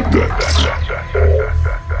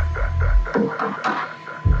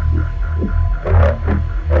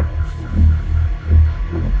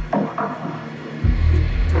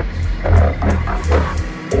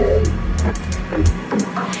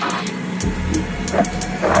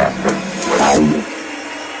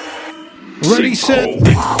 Ready, set.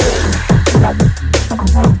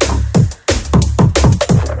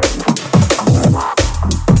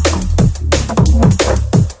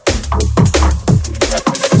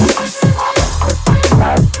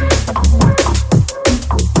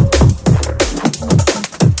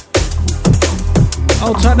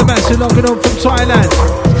 Outside the massive logging on from Thailand.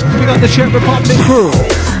 We got the Czech Republic crew.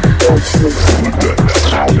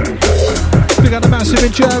 We got the massive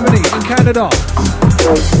in Germany, in Canada.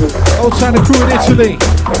 Outside the crew in Italy.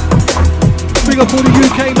 Big up all the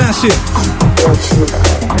UK massive.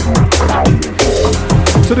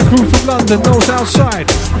 To the crew from London, those outside.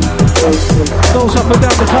 Those up and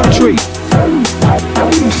down the country.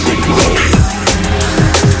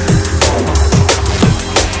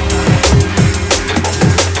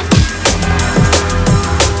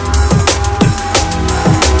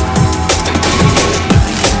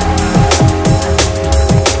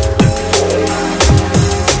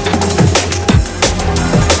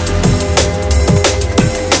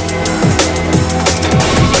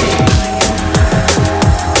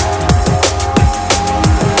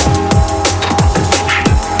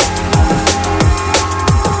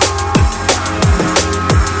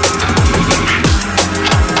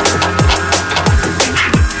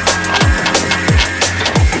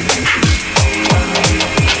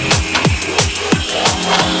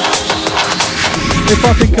 If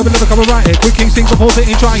I think of another couple right here, quick king sing before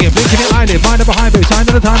sitting trying, blinking your eyelid, mind of behind me, sign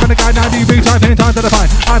of the time and the guide, now do you be type in time to the fine,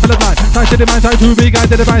 eye for the blind, time to the mind, time to be guide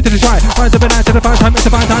to the blind to the try, mind to the night to the fine, time to the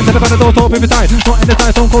fine, time to the fine, the door to open beside, not in the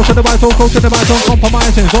side, don't close to the right, so close to the right, don't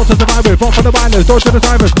compromising, door to the right with, brought for the wireless, door to the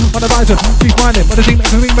timers, on the horizon, keep minding, but the team,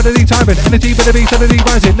 everything but the deep timing, energy but the beast and the deep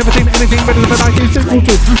rising, never seen anything better than I can simple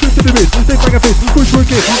to, lift to the wrist, they bring a fist, push for a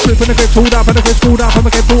gift, flip when the grip, pulled up and the grip, screwed up and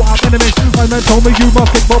the grip, pulled up in the mist, my man told me you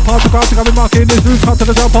must kick, what parts of crowds to come in marking this, loose cut to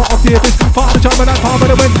the top of the abyss, part of the charm and that part of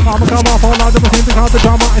the wind, I'm a come off all out of the machine to count the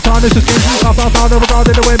drama, it's on this skin, up, down,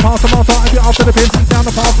 overguarded the wind, pass the mark, if you're after the pin, down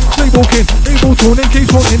the path, sleepwalking, able tuning, keep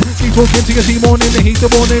talking till you see morning, the heat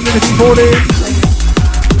of morning, and the heat falling.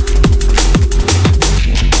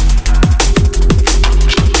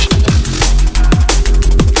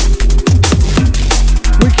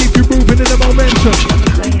 We keep you moving in the momentum.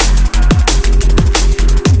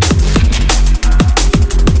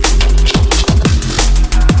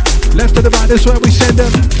 Left to the right, that's where we send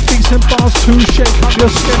them. Decent bars to shake up your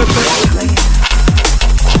skeleton.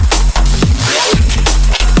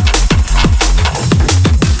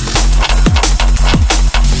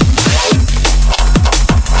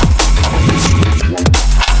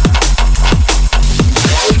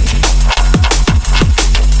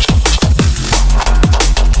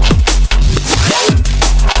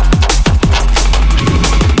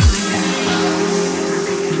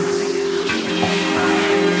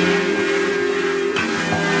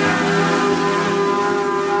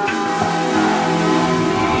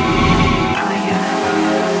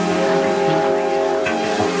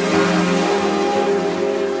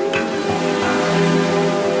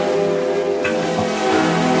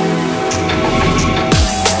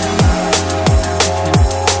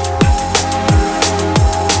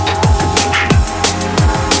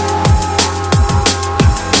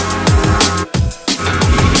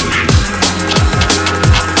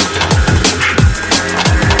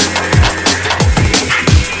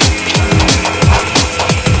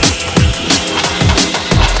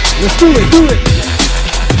 Do it.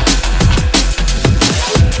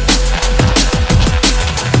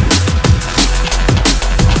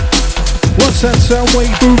 What's that sound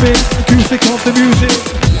wave booming? Acoustic of the music.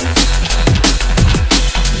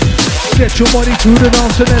 Get your body to the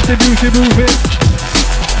dance and let the music move it.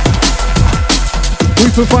 We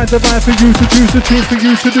provide the vibe for you to choose the tune for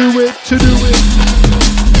you to do it,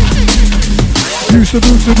 Use the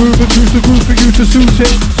mood to move and choose the groove for you to suit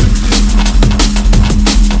it.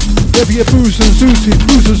 There be a booze and zooty,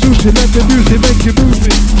 let the music make you move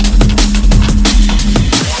it.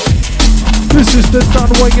 This is the done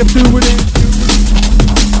way of doing it.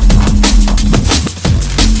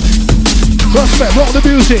 Prospect, rock the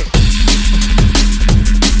music.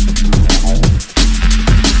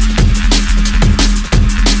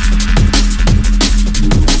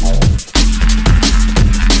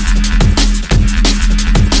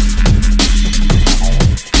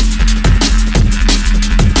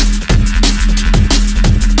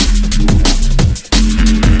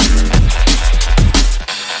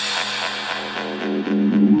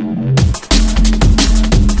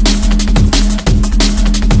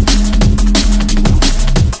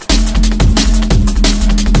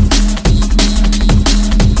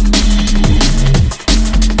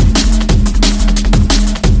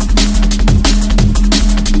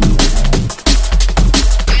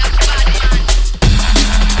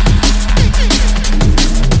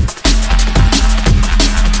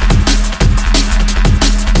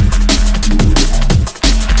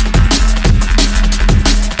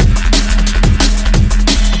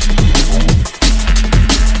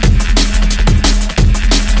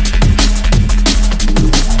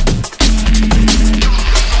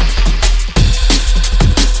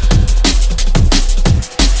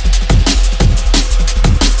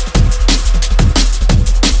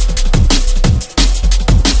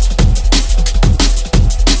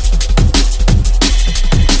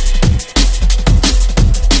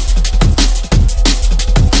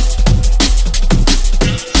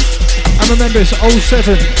 Remember, it's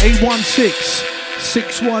 07 816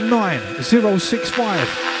 619 065.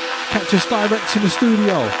 Catch us direct in the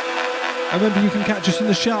studio. And remember, you can catch us in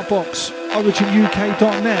the shout box,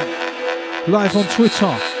 originuk.net. Live on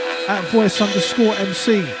Twitter, at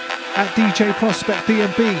voice_MC, at DJ Prospect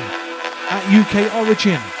DMB, at UK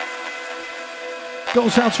Origin.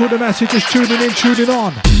 Goes out to all the messages tuning in, tuning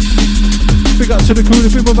on. Big up to the crew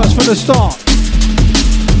who've been with us from the start.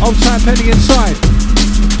 Old time Penny inside.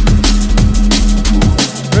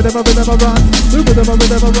 Rhythm a run, rhythm a run.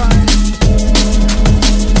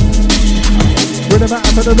 Rhythm out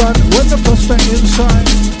for the run, when the prospect inside.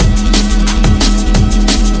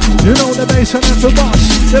 You know the bass and have to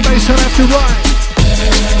bust, the bass and have to ride.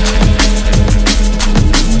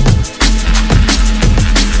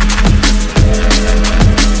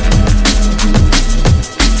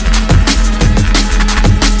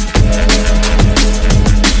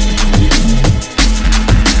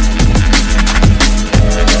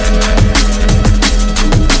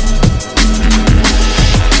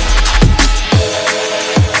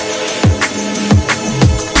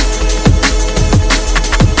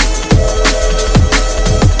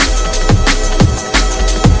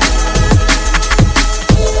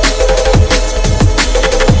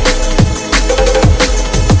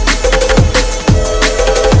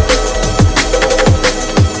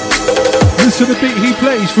 To the beat he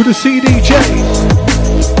plays for the CDJ.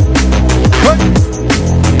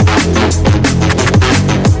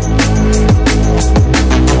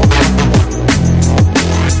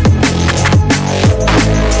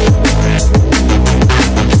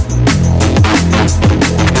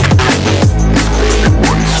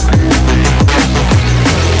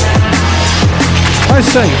 I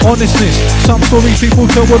say honestness, some stories people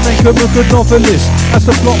tell would make them a good novelist. As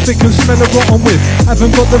the plot thickens, smell of rotten with,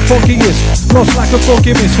 haven't got the foggiest. Lost like a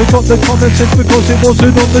foggy miss, forgot the common sense because it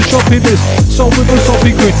wasn't on the shopping list. Sold with a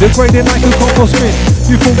soppy grin, degrading like a compost bin.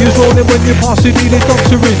 You thought you was rolling when you passed it, needed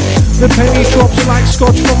doctoring. The penny drops like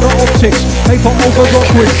scotch from the optics. Paper over rock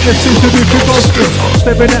wicks, let's see to do for Boston.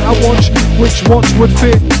 Staring at a watch, which watch would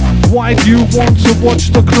fit? Why do you want to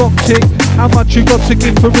watch the clock tick? How much you got to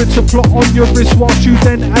give for it to plot on your wrist whilst you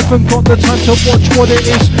then haven't got the time to watch what it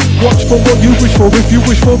is? Watch for what you wish for, if you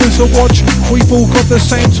wish for it's a watch. We've all got the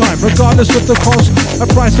same time, regardless of the cost. A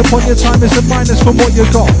price upon your time is a minus from what you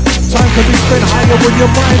got. Time can be spent higher when your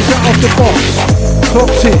mind's out of the box.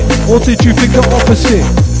 Clocked it, or did you think the opposite?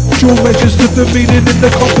 Dual measures to the meaning in the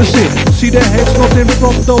composite. See their heads nodding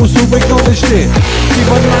from those who acknowledged it. Keep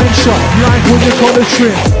my line sharp, like when you call a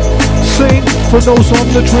trip. Sing for those on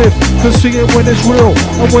the drift, can see it when it's real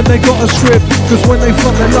and when they got a script. Cause when they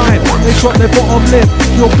front the line, they drop their bottom lip.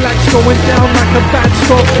 Your black's going down like a bad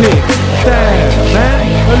stock kick. Damn, man,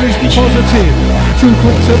 at least be positive. Too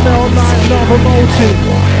quick to melt like lava molten.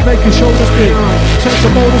 Make your shoulders big, take the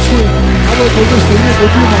motor swing. I wait for this to live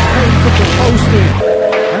with you, my pain for the posting.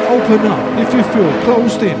 Open up if you feel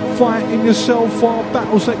closed in. Fighting yourself for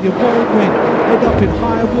battles that you won't win. Head up in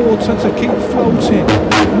high water to keep floating.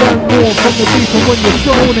 Learn more from the deeper when you're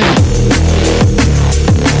thrown in.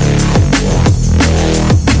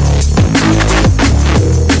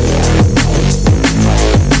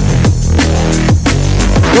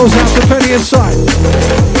 Goes out to Penny inside.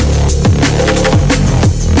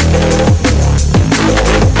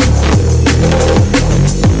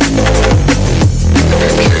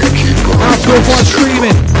 Out to everyone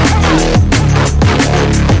streaming.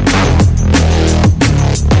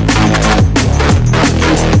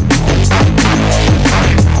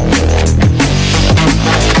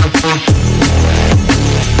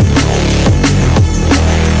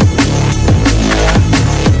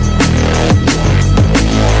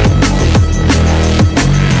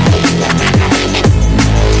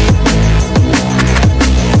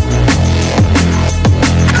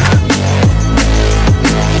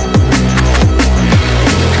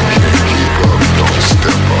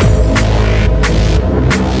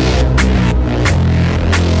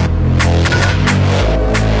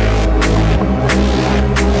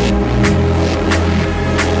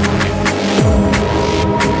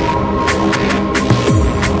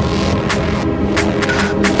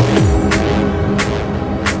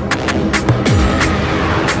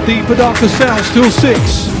 Deeper, darker sounds till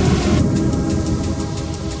 6.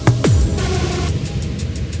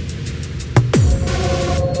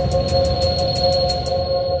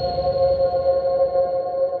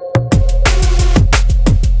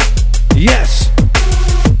 Yes.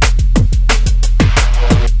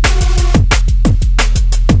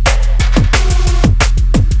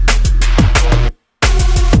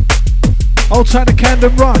 Old time the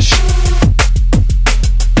Camden Rush.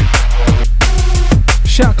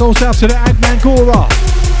 shout goes out to the Agman Gora.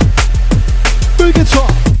 Big guitar.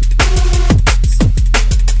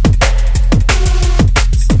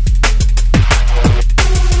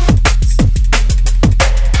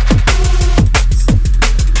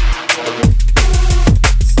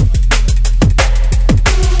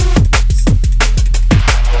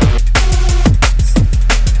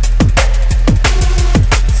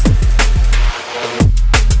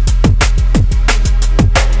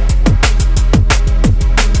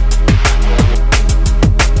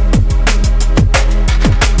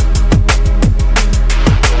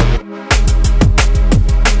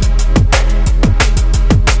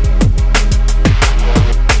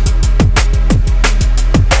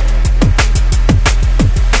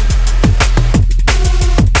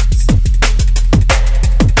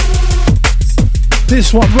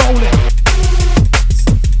 This one rolling.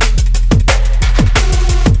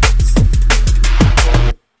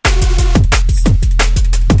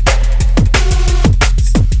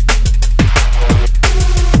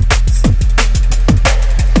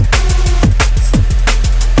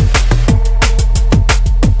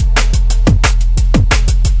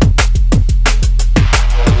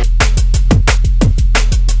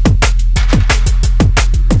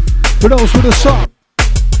 For those with a song.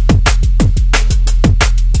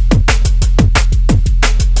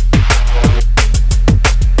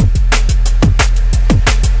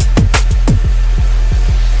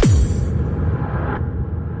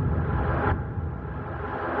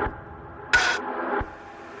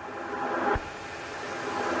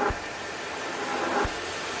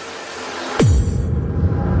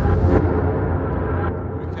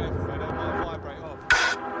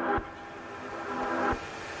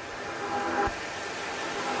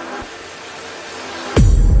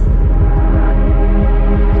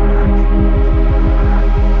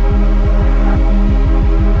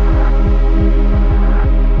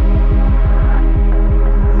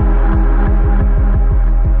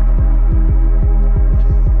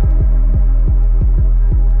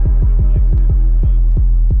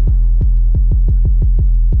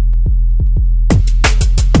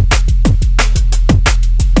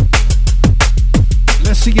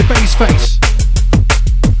 See your bass face.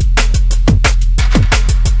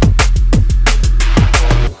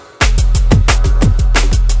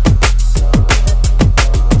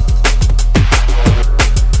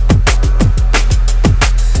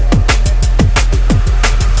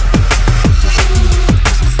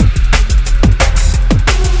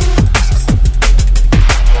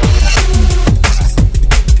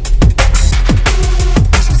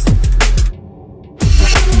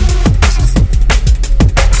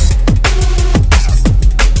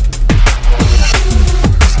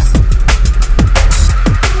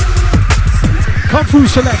 Through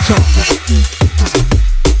selector.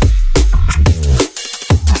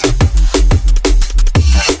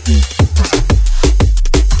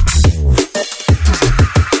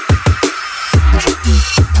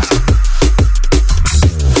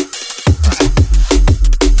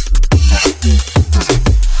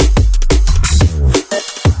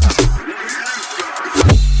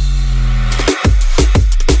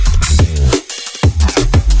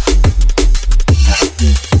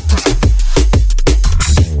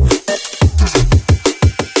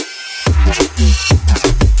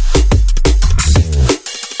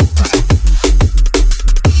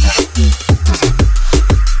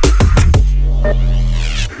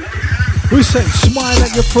 We say smile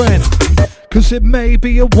at your friend, cause it may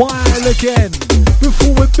be a while again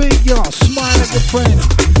before we meet ya. Smile at your friend,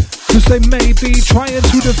 cause they may be trying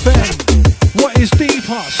to defend what is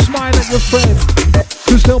deeper. Smile at your friend,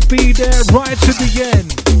 cause they'll be there right to the end.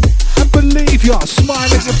 And believe ya, smile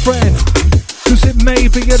at your friend, cause it may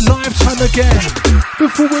be a lifetime again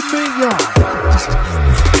before we meet ya.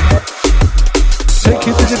 Take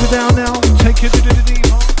it down now, take it deeper.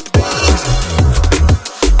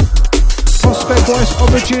 Prospect Voice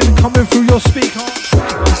Origin coming through your speaker.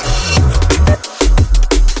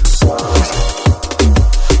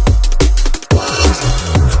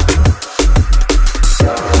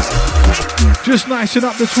 Just nicing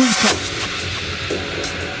up the tweeter.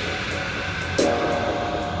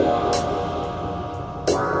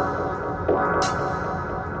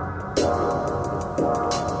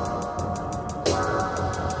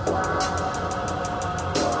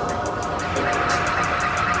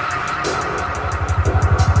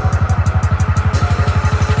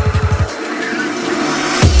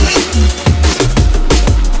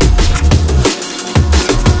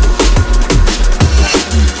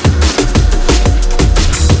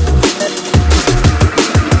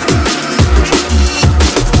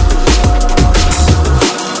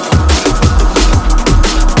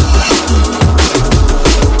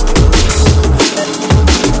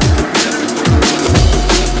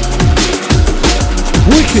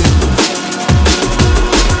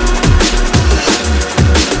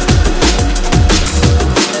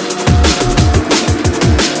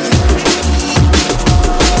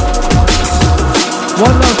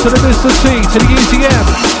 One love to the Mr. T, to the Easy M.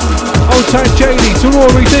 Old Time JD, to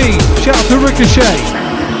Rory D. Shout out to Ricochet.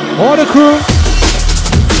 All the crew.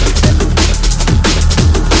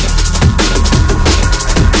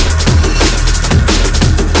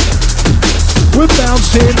 We're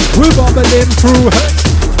bouncing, we're bubbling through. Hey.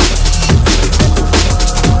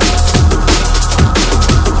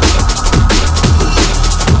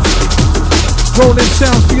 Rolling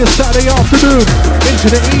sounds for your Saturday afternoon into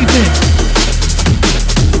the evening.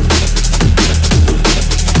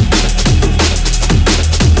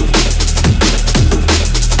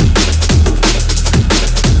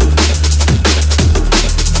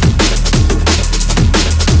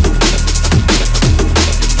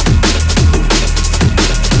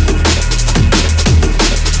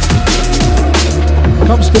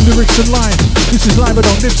 Comes the lyrics and lines. This is live and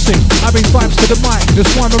on lip sync. I bring vibes to the mic.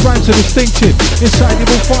 That's why my rhymes are distinctive. Inside you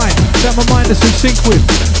will find that my mind is in sync with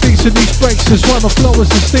beats and these breaks. That's why my flow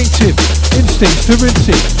is distinctive. Instincts to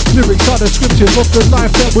rinse it. Lyrics are descriptive of the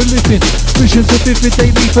life that we're living. Visions are vivid,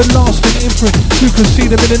 they leave a lasting imprint. You can see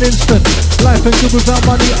them in an instant. Life ain't good without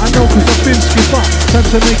money, I know cause I've been skipped up. Time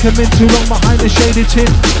to make them in too long behind the shaded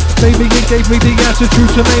tin. Baby, it gave me the attitude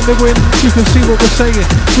to name the win. You can see what we're saying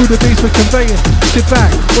through the beats we're conveying. Sit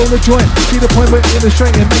back, roll a joint, see the point we're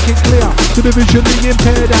illustrating. Make it clear to the visually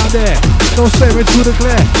impaired out there. Don't stare into the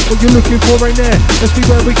glare, what you're looking for right there. Let's be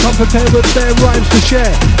where we come prepared with their rhymes to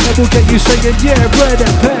share. That will get you saying, yeah, bread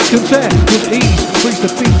and pear can tear. With ease, brings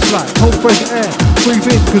the beats like cold fresh air. Breathe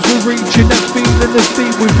in, cause we're reaching that feeling that's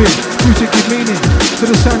deep within. Music is meaning, to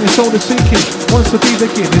the sound your soul is seeking. Once the beat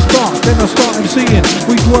again, it's dark, then I start MCing.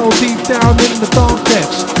 We dwell deep down in the dark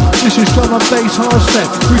depths. This is drum and bass hard step,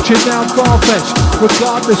 reaching down far-fetched.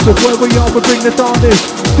 Regardless of where we are, we bring the darkness.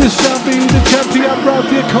 This shall be the champion round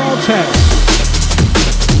the contest.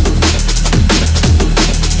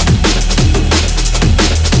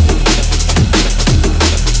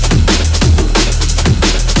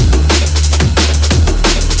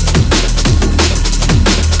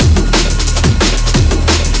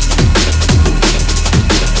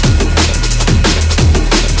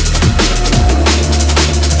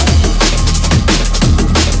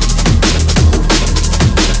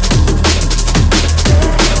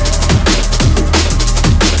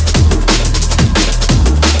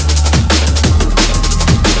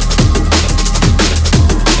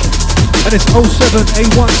 And it's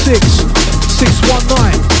 07816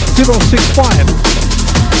 619 065.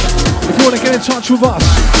 If you want to get in touch with us,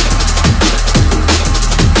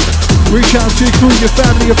 reach out to your crew, your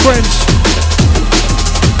family, your friends.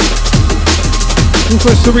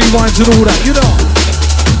 Request the rewinds and all that, you know.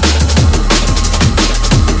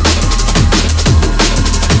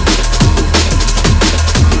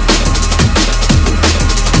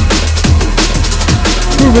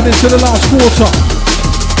 Moving into the last quarter.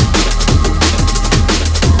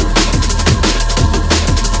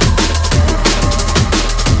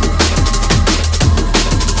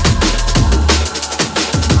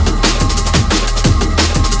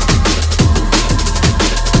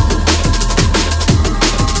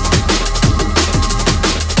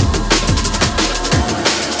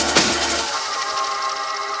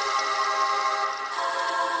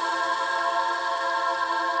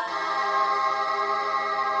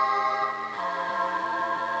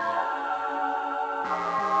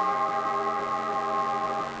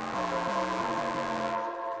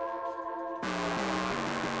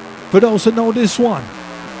 For those that know this one,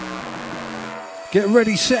 get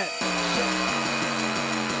ready, set.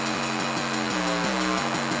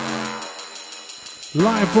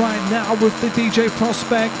 Live right now with the DJ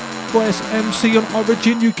Prospect, Voice MC on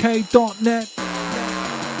OriginUK.net.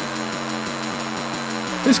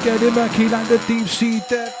 It's getting murky like the deep sea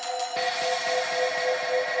depth.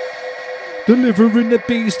 Delivering the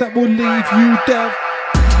beats that will leave you deaf.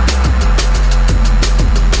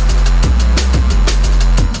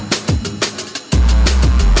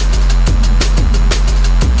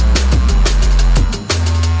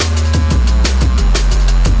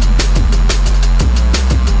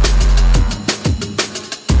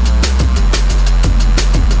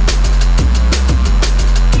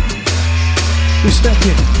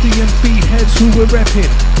 Stepping, DMB heads who we're repping.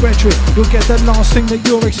 Retro, you'll get the last thing that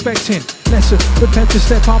you're expecting. Lesson, prepare to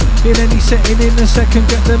step up in any setting. In a second,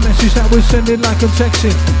 get the message that we're sending like I'm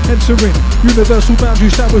texting. Entering, universal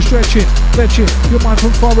boundaries that we're stretching. Fetching, your mind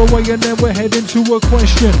from far away and then we're heading to a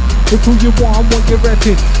question. Of who you are and what you're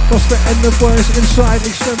repping. What's the end of words inside,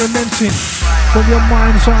 experimenting. From your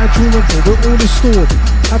mind's eye, drawing all, we're all is stored.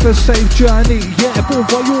 Have a safe journey, yeah, bon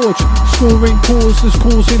voyage. Scoring causes,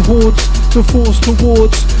 causing hordes to force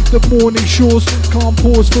towards the morning shores. Can't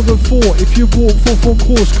pause for the thought. If you walk for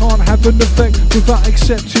course, can't have an effect without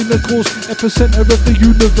accepting the course. Epicenter of the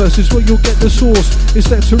universe is where you'll get the source. It's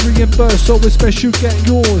there to reimburse, so it's best you get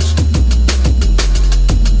yours.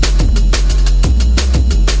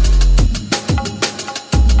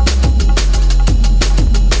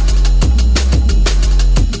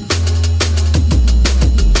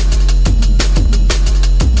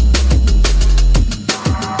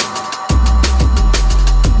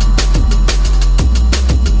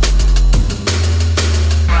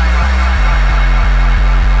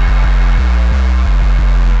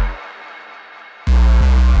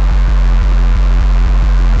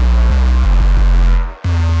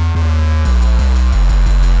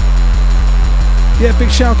 Yeah,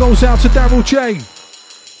 big shout goes out to Daryl J.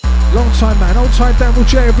 Long time, man. Old time Daryl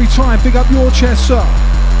J every time. Big up your chest, sir.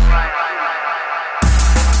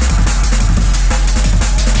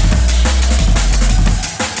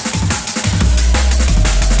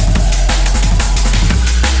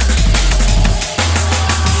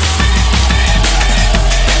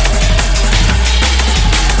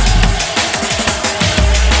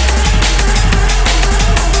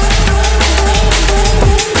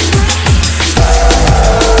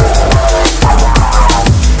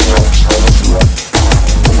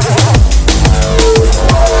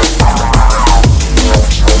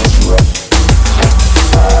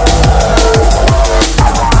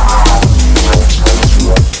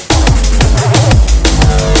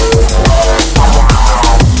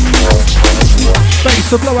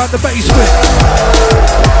 To blow out the basement.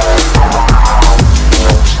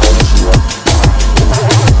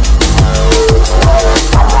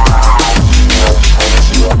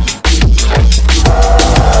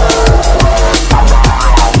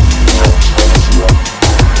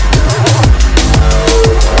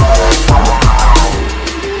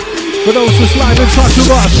 For those who's live in touch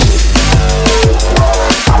with us.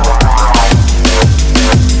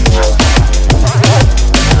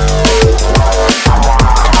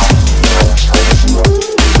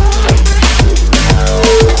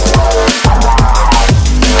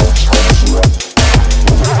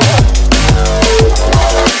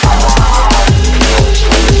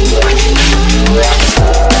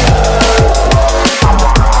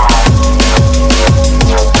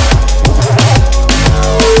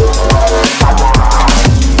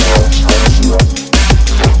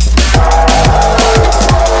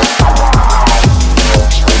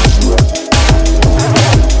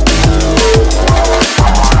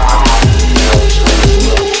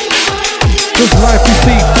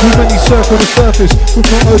 Circle the surface with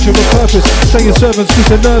no urge of a purpose. Stay in servants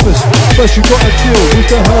cause they're nervous. First you gotta deal with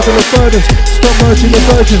the hurdle of burdens. Stop merging the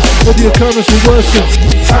virgins or the occurrence will worsen.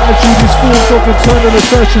 Attitude is formed of internal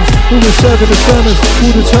assertions. Who is serving the sermons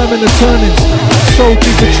will determine the turnings. So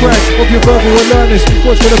keep the track of your verbal alertness.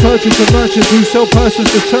 Watch for the purchase of merchants who sell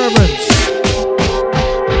persons deterrents.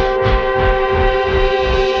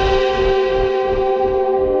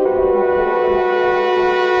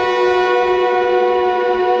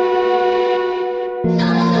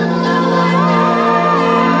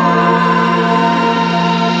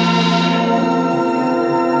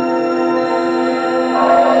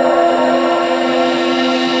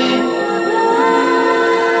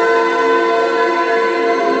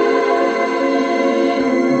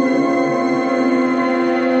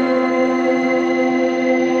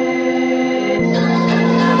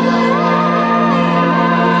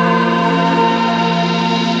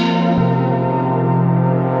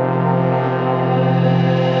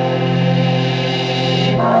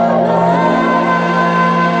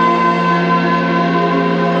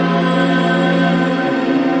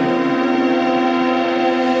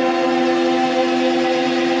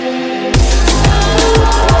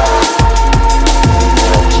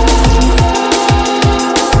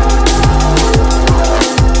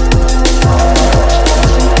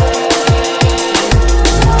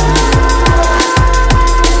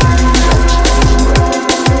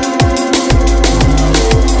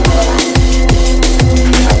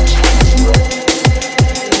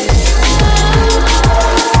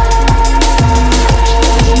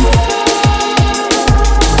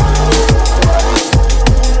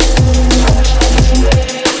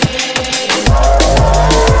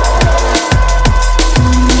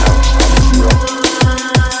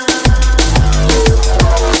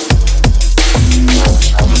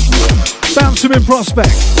 In Prospect.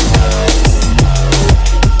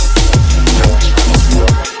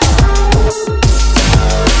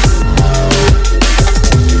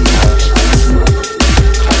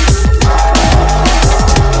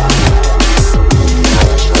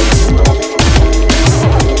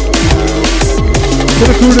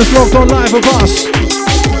 just logged on live with us.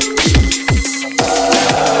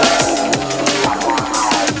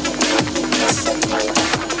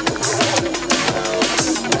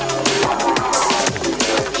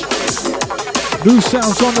 New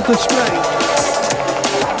sounds on the display.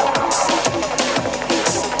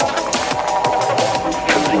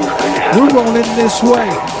 We're rolling this way.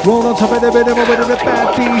 Roll on top of the rhythm with the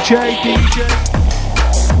bad DJ.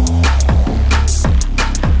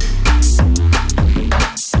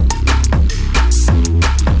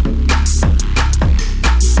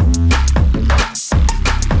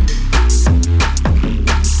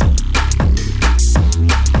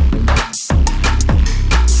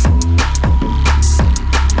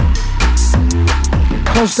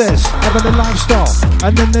 Cause there's having a lifestyle,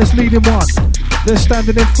 and then there's leading one. There's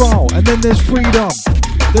standing in fall, and then there's freedom.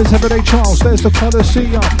 There's Everyday Charles, there's the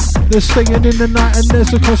Colosseum. There's staying in the night, and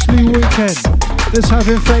there's a costly weekend. There's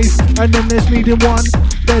having faith, and then there's leading one.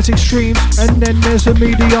 There's extremes, and then there's a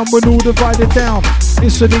medium. When all divided down,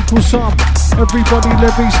 it's an equal sum. Everybody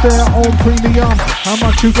levies their own premium. How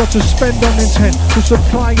much you got to spend on intent to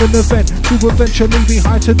supply an event, to eventually be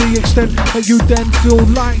high to the extent that you then feel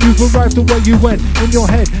like you've arrived the way you went in your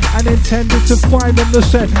head and intended to find on the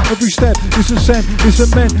set. Every step is a send, is a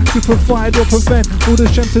meant to provide or prevent all the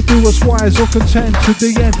strength to do us wise or contend to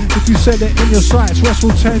the end. If you set it in your sights, rest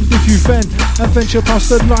will tend if you bend and venture past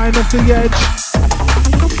the line of the edge.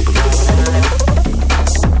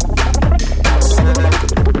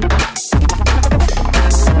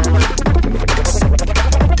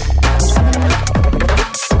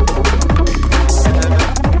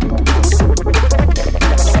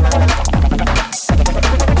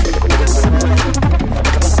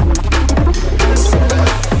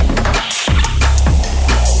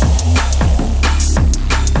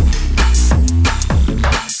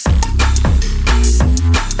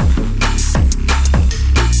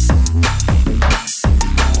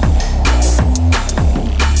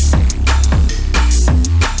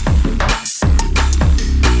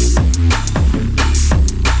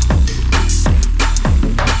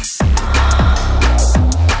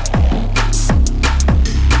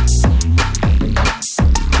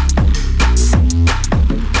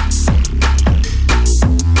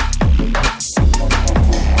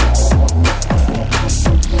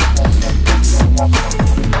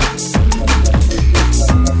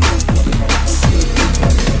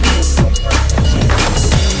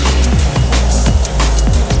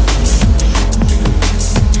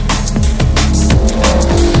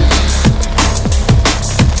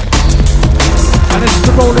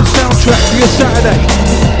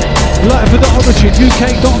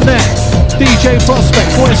 UK.net, DJ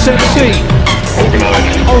Prospect, Voice MC,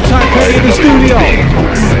 Old Time Play in the studio,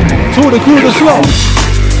 to the crew the slow.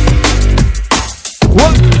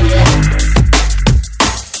 What?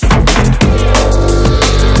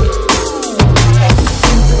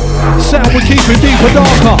 Sound we keep it deeper,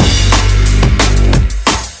 darker.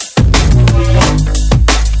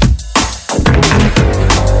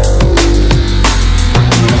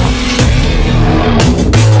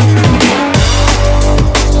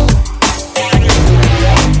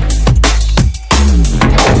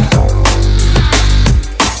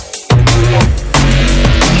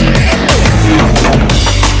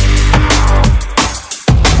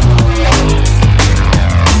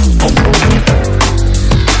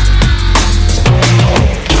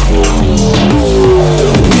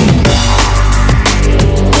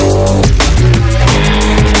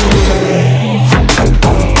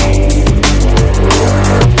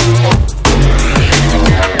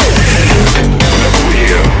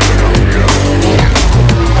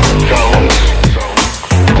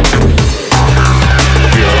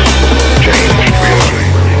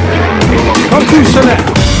 Select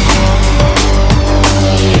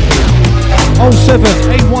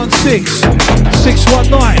 07816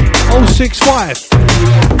 619 065.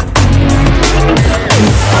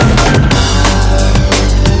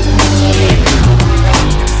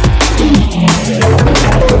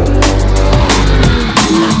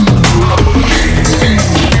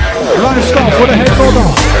 Lifestyle for the head holder.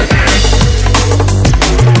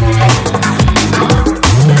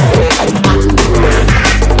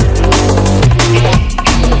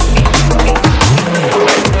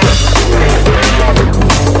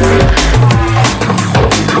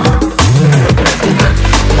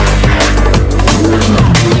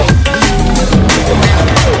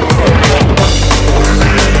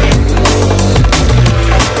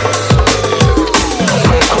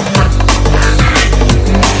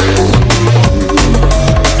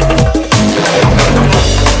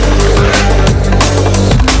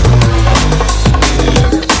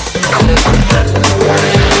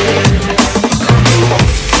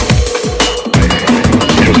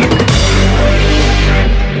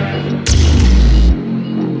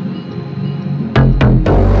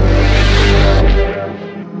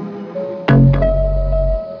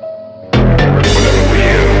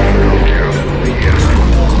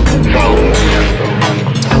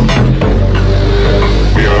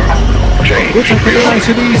 keeping it nice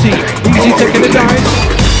and easy. Easy taking it nice.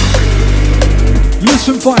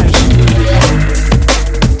 Listen vibes.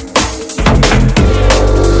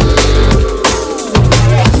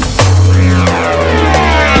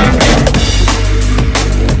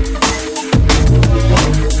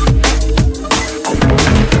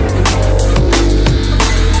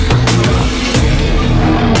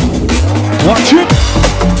 Watch it.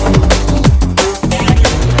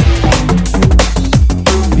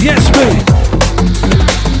 Yes, babe.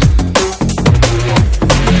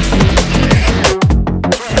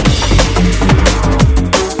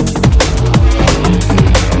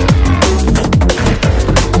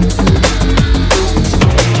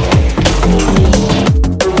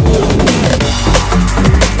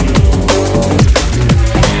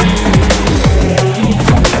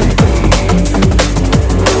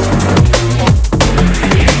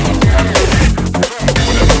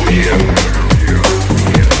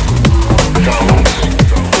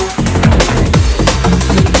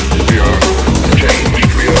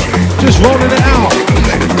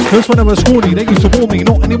 First when I was scrawny, they used to warn me.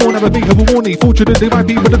 Not anymore, never be, never warn me. Fortunately, my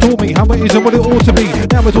people have taught me how it is and what it ought to be.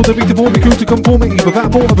 Now it's all to be to form me, cool to conformity.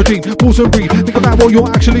 Without thought of a dream, pause and breathe. Think about what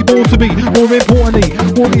you're actually born to be. More importantly,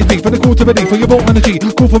 warn is me for the cultivity, for your bolt energy.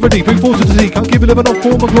 Call for ready, bring force to see. Can't give a living off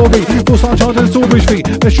form of glory. Full start charging the storage fee.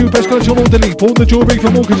 Best shoe, best collection, all delete. Pawn the jewelry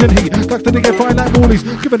from mortgage and heat. Back to the get fine like Morley's.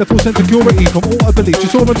 Given a full sense of security from all I believe.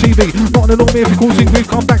 You saw on TV, not an alarm if you're causing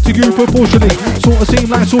grief. Come back to you proportionally. Sort of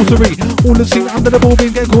seem like sorcery. All the scene under the ball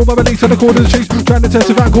being get caught by release of the corner. Trying to test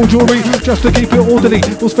if I call jewelry just to keep it orderly.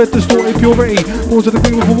 Was fed distorted purity. Balls of the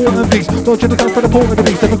green with a water and peace. Dodging the gun for the port of the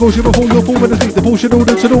beast. Never goes you before you're full with the seat. The bullshit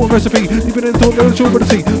orders an autumn recipe. Even in the thought of the shore of the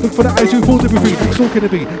sea. Look for the eyes who fall to be free. Stalking the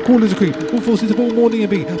bee. Cool as a creep. All forces of all morning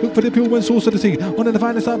and bee. Look for the pure when source of the sea. One of the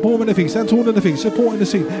finest like pouring the feast. And torn in the feast. Supporting the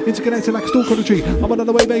scene. Interconnected like a stalk on the tree. I'm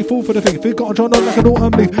another way made fool for the feet. We've got a John on like an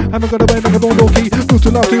autumn leaf. Haven't got away like a bond or key. Good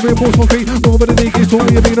to love to reinforce my feet. More of the league is taught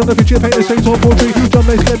me a bean on the picture. Paint the saints on poetry. John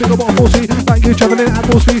May scared big of what I foresee. Like you travelling at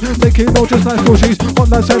full speed, making more just nice bushies. Hot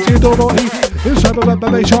nights and Theodore or he. Inside my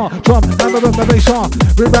bass shark, drum, and my bass shark.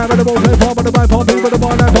 Rip round the ball, play palm on the right palm, beat with the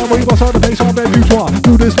bar, and palm, we bust out the bass on their boudoir.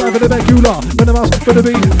 Do this live in the Becula. When the mouse, for the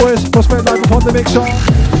beat, boys, prospect live upon the mixer.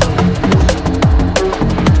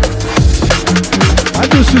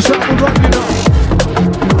 And this is how we rock it up.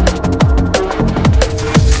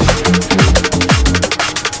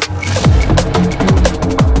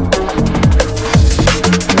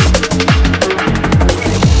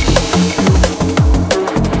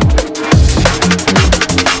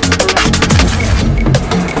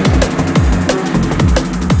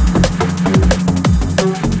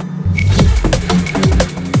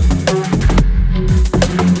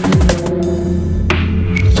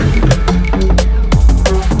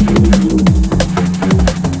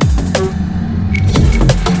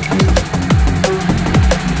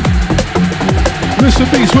 Mr.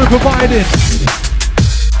 Beast, we're providing.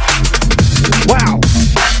 Wow.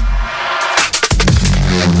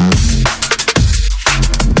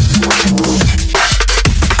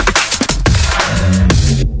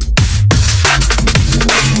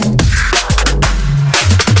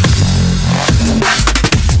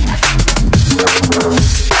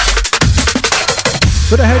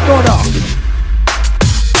 For the head nodder.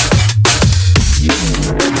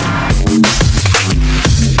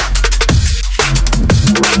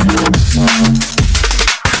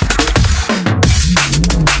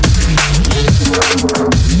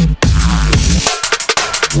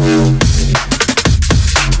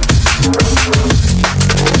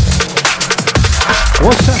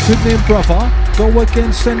 What's happening, brother? Go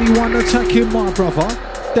against anyone attacking my brother.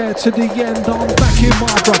 There to the end, I'm backing my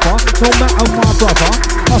brother. No matter my brother.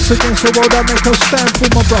 Us against the world, I make a stand for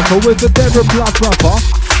my brother. With the devil blood brother.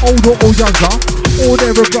 Older or younger. All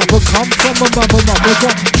their brother come from a mother.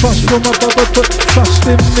 Got trust from my brother, but trust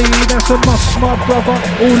in me. That's a must, my brother.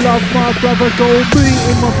 All love my brother. Go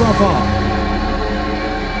beating my brother.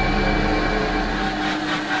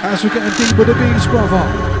 As we're getting deep with the beats, brother.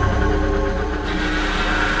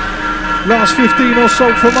 Last 15 or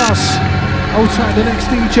so from us. Hold tight, the next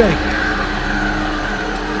DJ.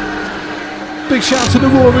 Big shout to the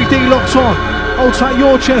Rory D locked on. Hold tight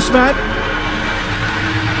your chest, man.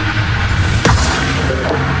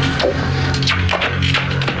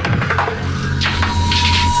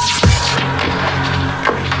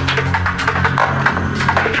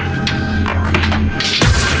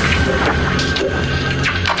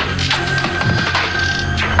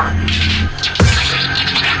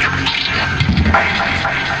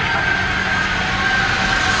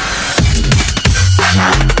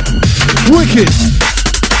 Wicked.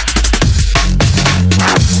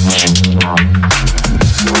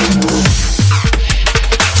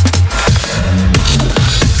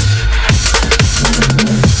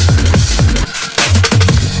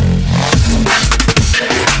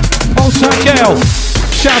 time, Gail.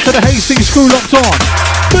 Shout to the Hastings crew locked on.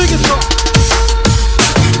 Big it up.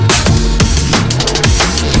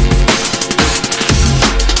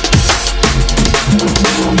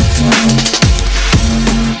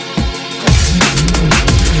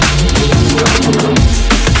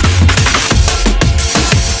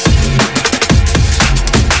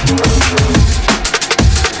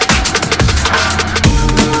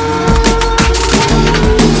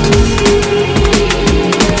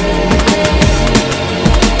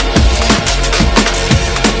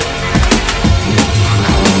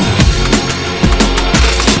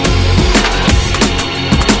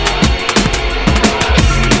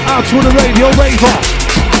 To the radio raver.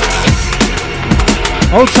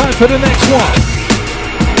 Hold tight for the next one.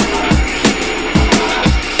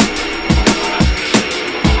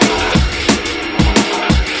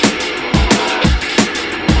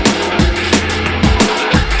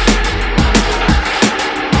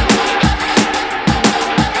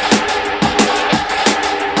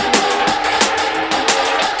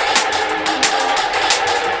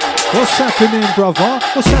 What's happening, brother?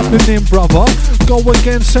 What's happening, brother? Go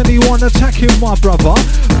against anyone attacking my brother.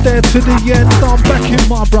 There to the end, I'm backing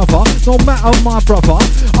my brother. No matter my brother.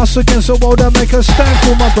 Us against the world, I make a stand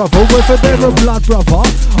for my brother. Whether they're a blood brother,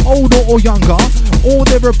 older or younger, or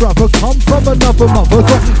they're a brother, come from another mother.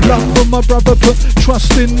 Got love for my brother, put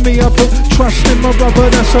trust in me. I put trust in my brother,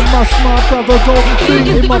 that's a must, my brother. Go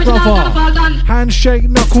beat my brother. Handshake,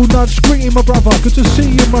 knuckle nudge, greeting my brother. Good to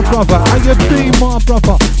see you, my brother. How you be, my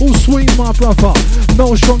brother? All sweet, my brother.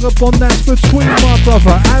 No stronger bond that's between my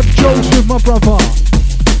brother. Have jokes with my brother.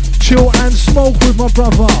 Chill and smoke with my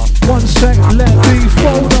brother. 1 sec, let me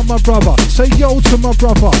fold up my brother. Say yo to my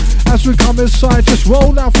brother. As we come inside, just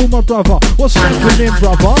roll out for my brother. What's happening,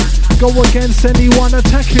 brother? Go against anyone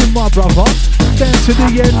attacking my brother. Then to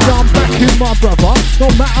the end, I'm backing my brother. No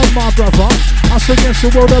matter my brother. Us against the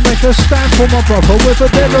world, I make a stand for my brother. Whether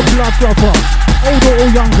they're a blood brother, older or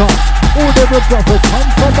younger, or they're a brother, come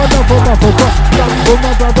from another mother. Got love for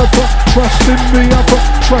my brother, put trust in me. I put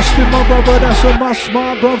trust in my brother, that's a must,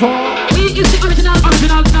 my brother. We is the original.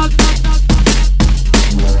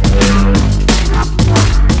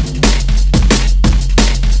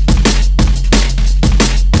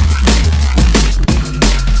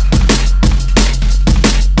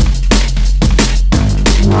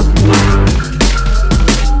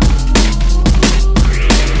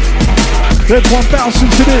 Everyone bounce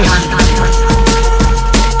into this.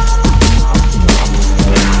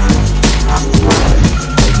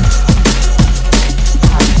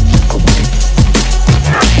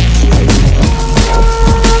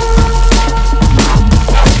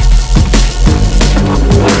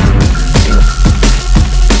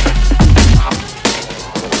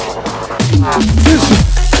 Listen.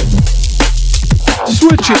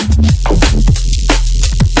 Switch it.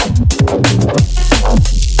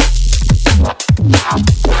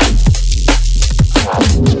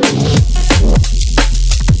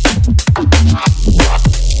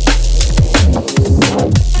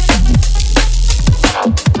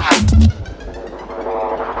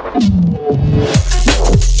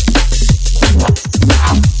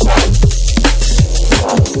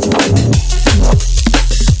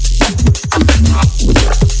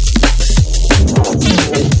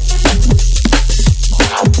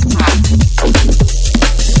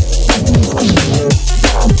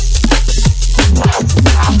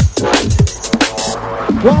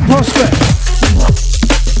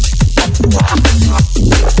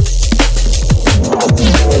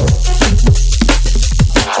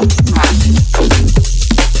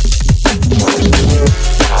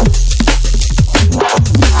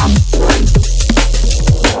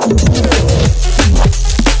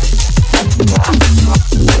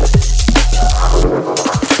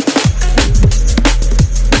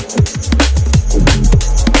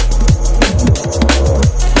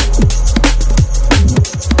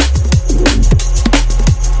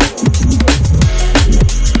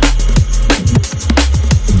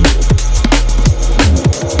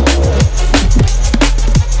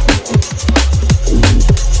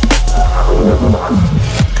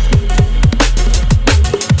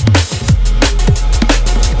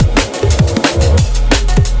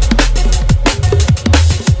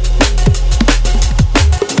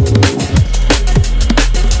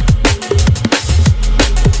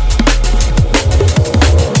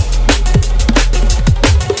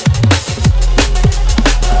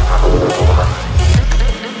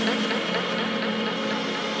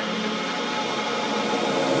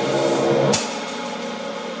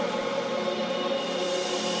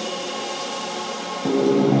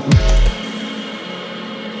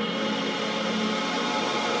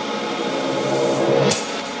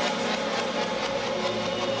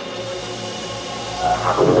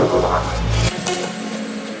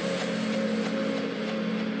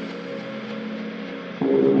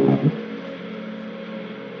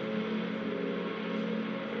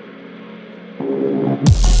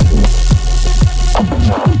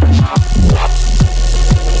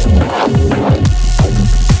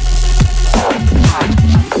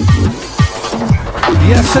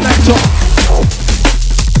 selector.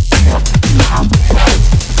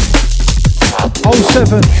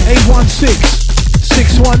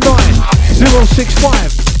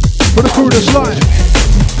 07816-619-065 for the crew that's live.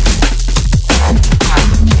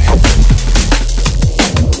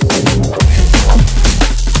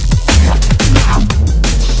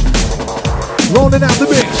 Rolling out the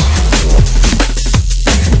mix.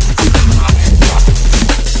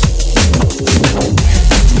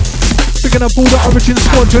 Picking up all the Origin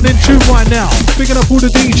Squadron in tune right now. Picking up all the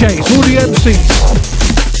DJs, all the MCs.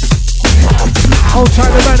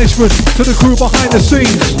 Outside the management to the crew behind the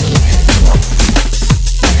scenes.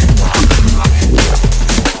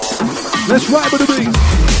 Let's ride with the beat.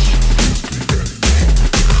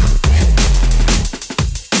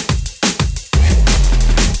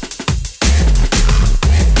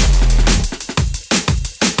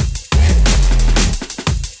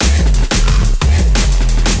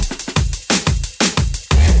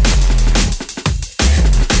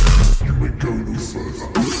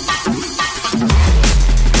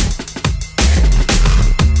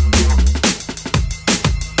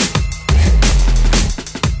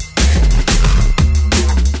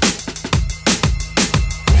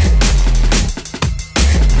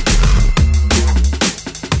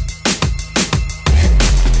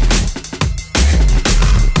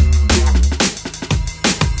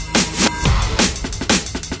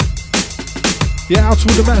 Yeah, out to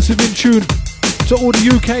all the massive in tune, to all the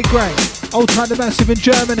UK gang, old time the massive in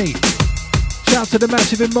Germany, shout to the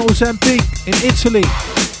massive in Mozambique, in Italy,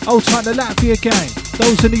 old time the Latvia gang,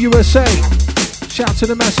 those in the USA, shout to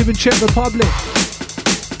the massive in Czech Republic.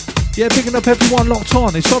 Yeah, bigging up everyone locked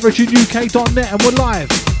on, it's originuk.net and we're live.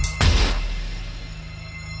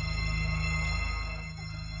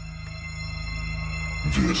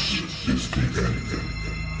 This is the end.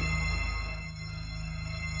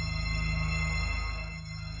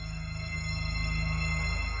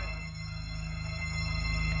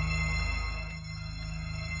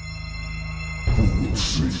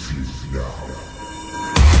 Save you now.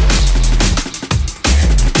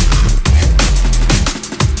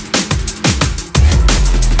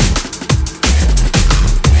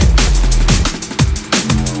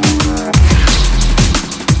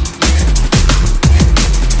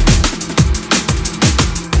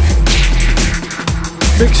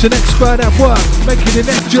 Mixing expert at work, making the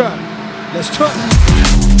neck jerk. Let's talk.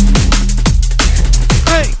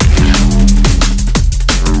 Hey!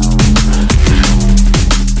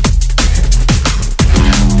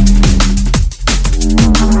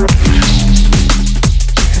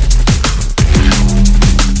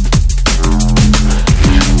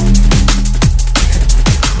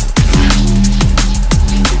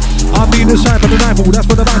 Aside from the rifle, that's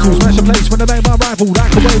for the vital. Smash the place when the name my rifle. I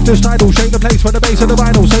can wave this title, shake the place for the base of the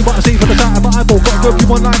vinyl. Say what I see for the side of my eyeball. Got to give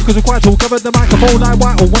you one life cause I'm quite tall. Covered the microphone, I'm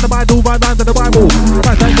vital. What am I do? Right round to the Bible.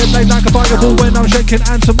 Right hand get laid like a fireball when I'm shaking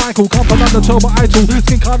hands to Michael. Come from under toe but idle.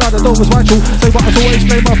 Skin card out the door was vital. Say what I always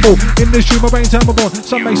play my fault. In this room, my rain time I'm on.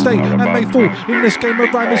 Some may stay and may fall. In this game of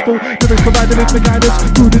rhyme is full. Lyrics provided with me guidance.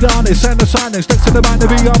 Rooted honest and the silence. Next to the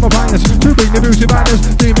binary arm appliance. To bring the music madness.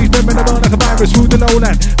 DB's spreading around like a virus. Through the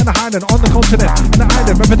lowland and the highland on the continent. And the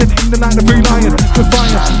island, representing in the land of free lion.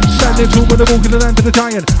 Defiant, standing tall with the walk in the land of the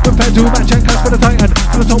giant. Prepared to match and catch for the titan.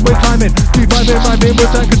 To the top we're climbing. Keep vibing, rhyming.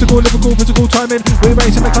 We're that critical, lyrical, physical timing. We're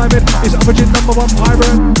racing the climate. It's Origin #1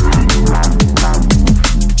 pirate.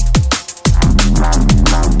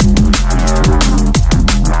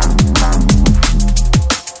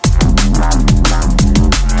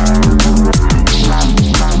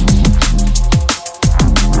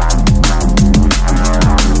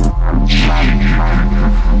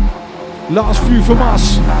 Last few from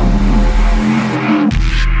us.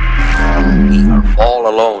 All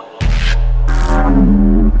alone.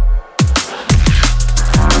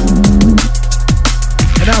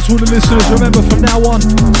 And out to all the listeners, remember from now on,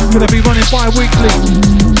 I'm going to be running bi-weekly.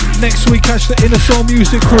 Next week, catch the Inner Soul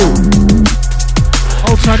Music crew.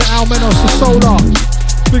 Outside the Almenos, the Solar.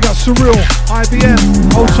 Big up Surreal, IBM,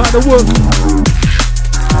 outside the Wood.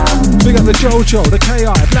 Big up the Jojo, the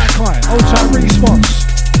KI, Black Eye, outside Response.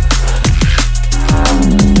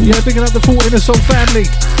 Yeah, bigging up the full Inner Soul family.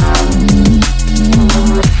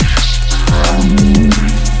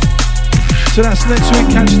 So that's next week,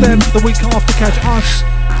 catch them. The week after, catch us.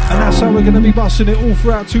 And that's how we're going to be busting it all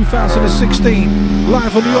throughout 2016.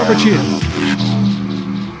 Live on the Origin.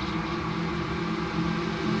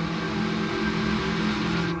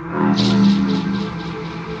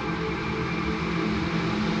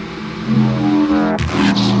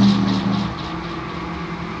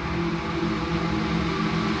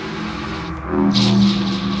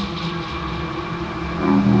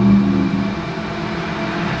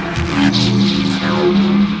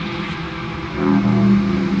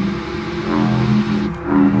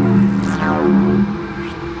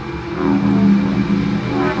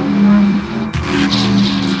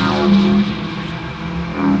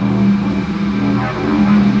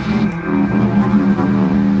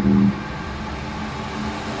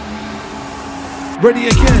 Ready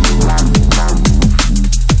again.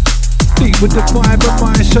 Deep with the vibe of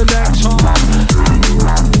my selector.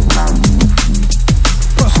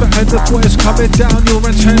 Prospect and the boys coming down your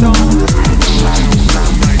antenna.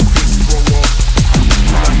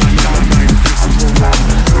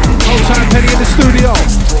 Old time Penny in the studio.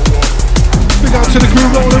 Big up to the crew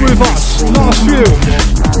rolling with us. Last few.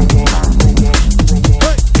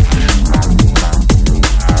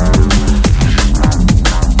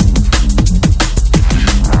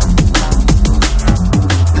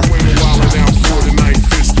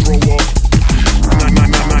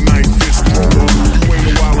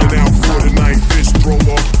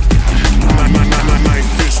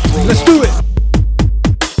 Let's do it.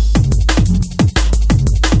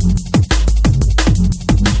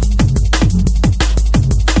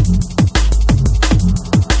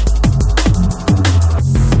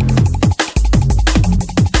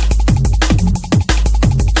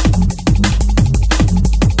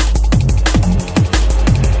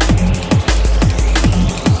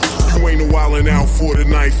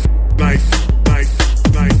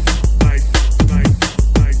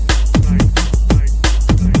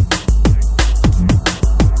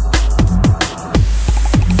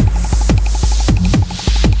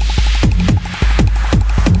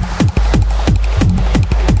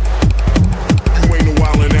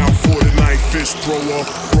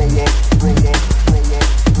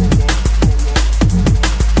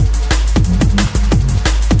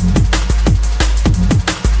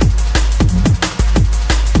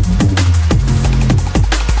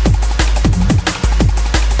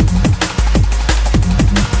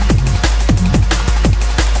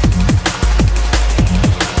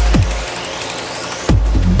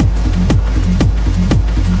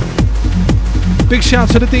 Big shout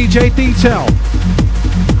to the DJ Detail.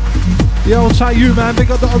 The old tight you man,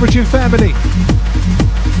 big up the Origin family.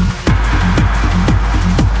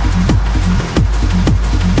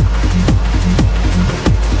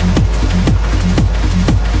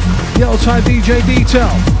 The old tight DJ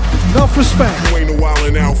Detail. Enough respect. You ain't a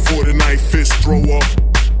wildin' out for the night, fist thrower.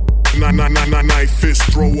 Night fist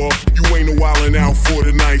thrower. You ain't a wildin' out for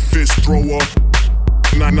the night, fist thrower.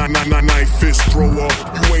 Night fist thrower.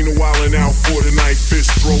 You ain't a wildin' out for the night,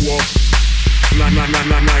 fist thrower.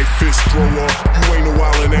 Night fist thrower. You ain't a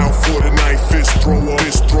wildin' out for the night, fist thrower.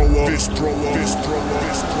 Fist thrower. Fist thrower. Fist thrower.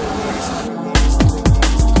 Fist thrower.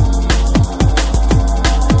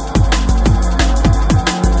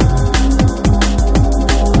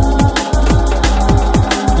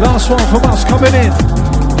 Last one from us coming in.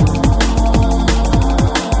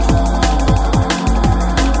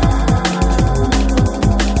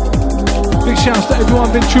 Big shouts to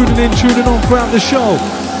everyone been tuning in, tuning on throughout the show.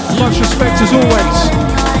 Much respect as always.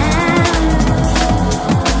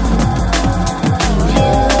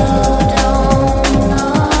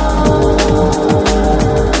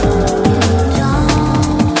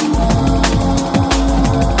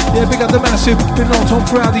 Yeah, big up the massive, been locked on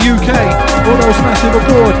throughout the UK. All those massive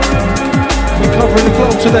abroad. Been covering the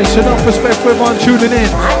globe today, so enough respect for everyone tuning in.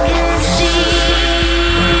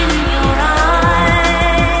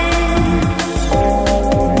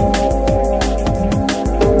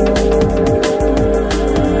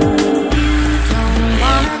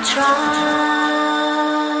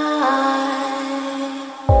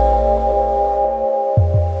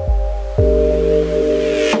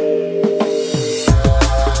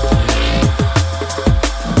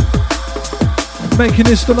 Making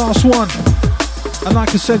this the last one, and like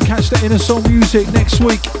I said, catch the Inner Soul Music next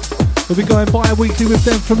week. We'll be going bi-weekly with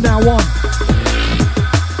them from now on.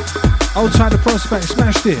 Old time the Prospect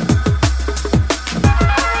smashed it.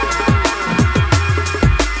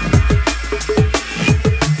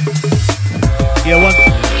 Yeah,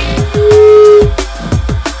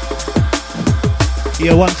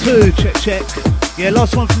 one, two, check. Yeah,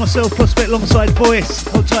 last one for myself, Prospect alongside Voice.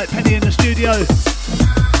 Hold tight, Penny in the studio.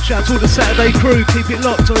 Shout out to all the Saturday crew, keep it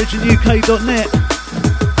locked, originuk.net.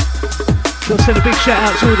 Gotta send a big shout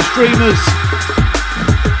out to all the streamers.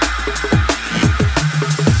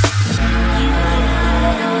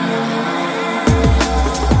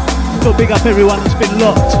 Gotta big up everyone that's been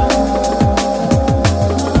locked.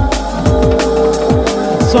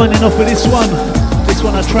 Signing off with this one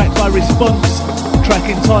a track by Response, track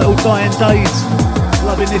entitled Dying Days.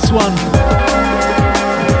 Loving this one.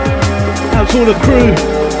 Out to all the crew.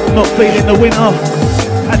 Not feeling the winter,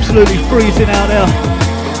 absolutely freezing out there.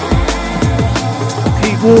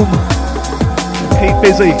 Keep warm, keep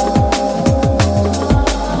busy.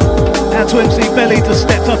 Out to MC Belly, just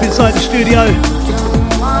stepped up inside the studio.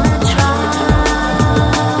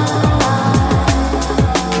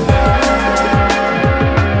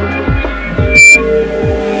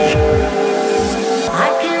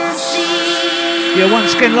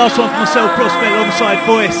 Again, last one for myself, Prospect alongside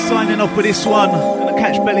Voice, signing off with this one. Gonna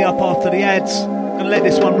catch Belly Up after the ads. Gonna let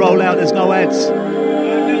this one roll out, there's no ads. Don't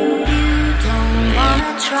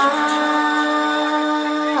wanna try.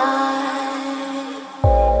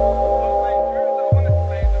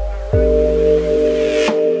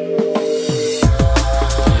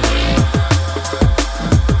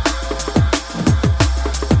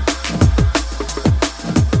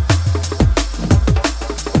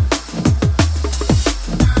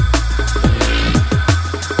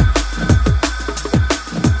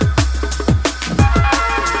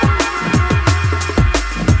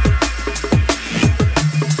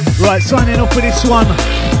 Right, signing off with this one.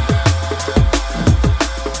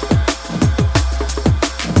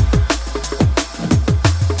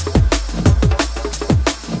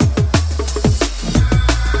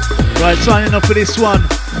 Right, signing off with this one.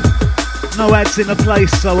 No ads in the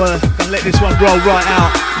place, so gonna let this one roll right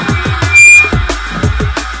out.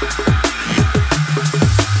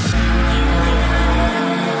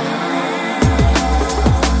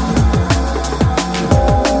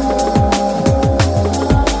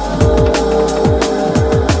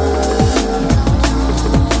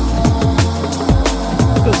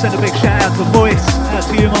 Send a big shout out to Voice, out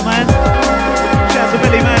to you my man. Shout out to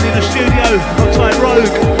Billy Man in the studio, outside Rogue.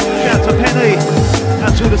 Shout out to Penny, out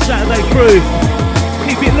to all the Saturday crew.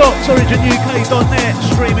 Keep it locked, originuk.net,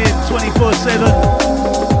 streaming 24/7.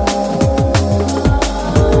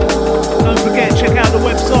 Don't forget, check out the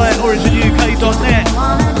website, originuk.net.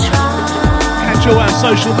 Catch all our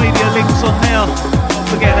social media links on there. Don't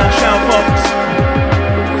forget our shout box.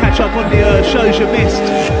 Catch up on the shows you missed.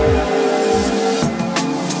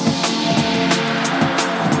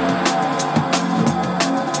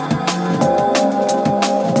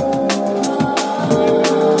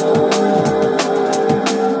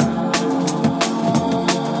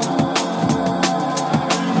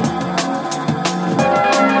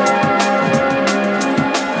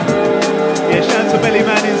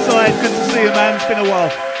 It's been a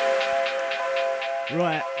while.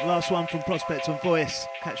 Right, last one from Prospect and Voice.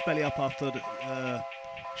 Catch Belly Up after the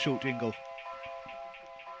short jingle.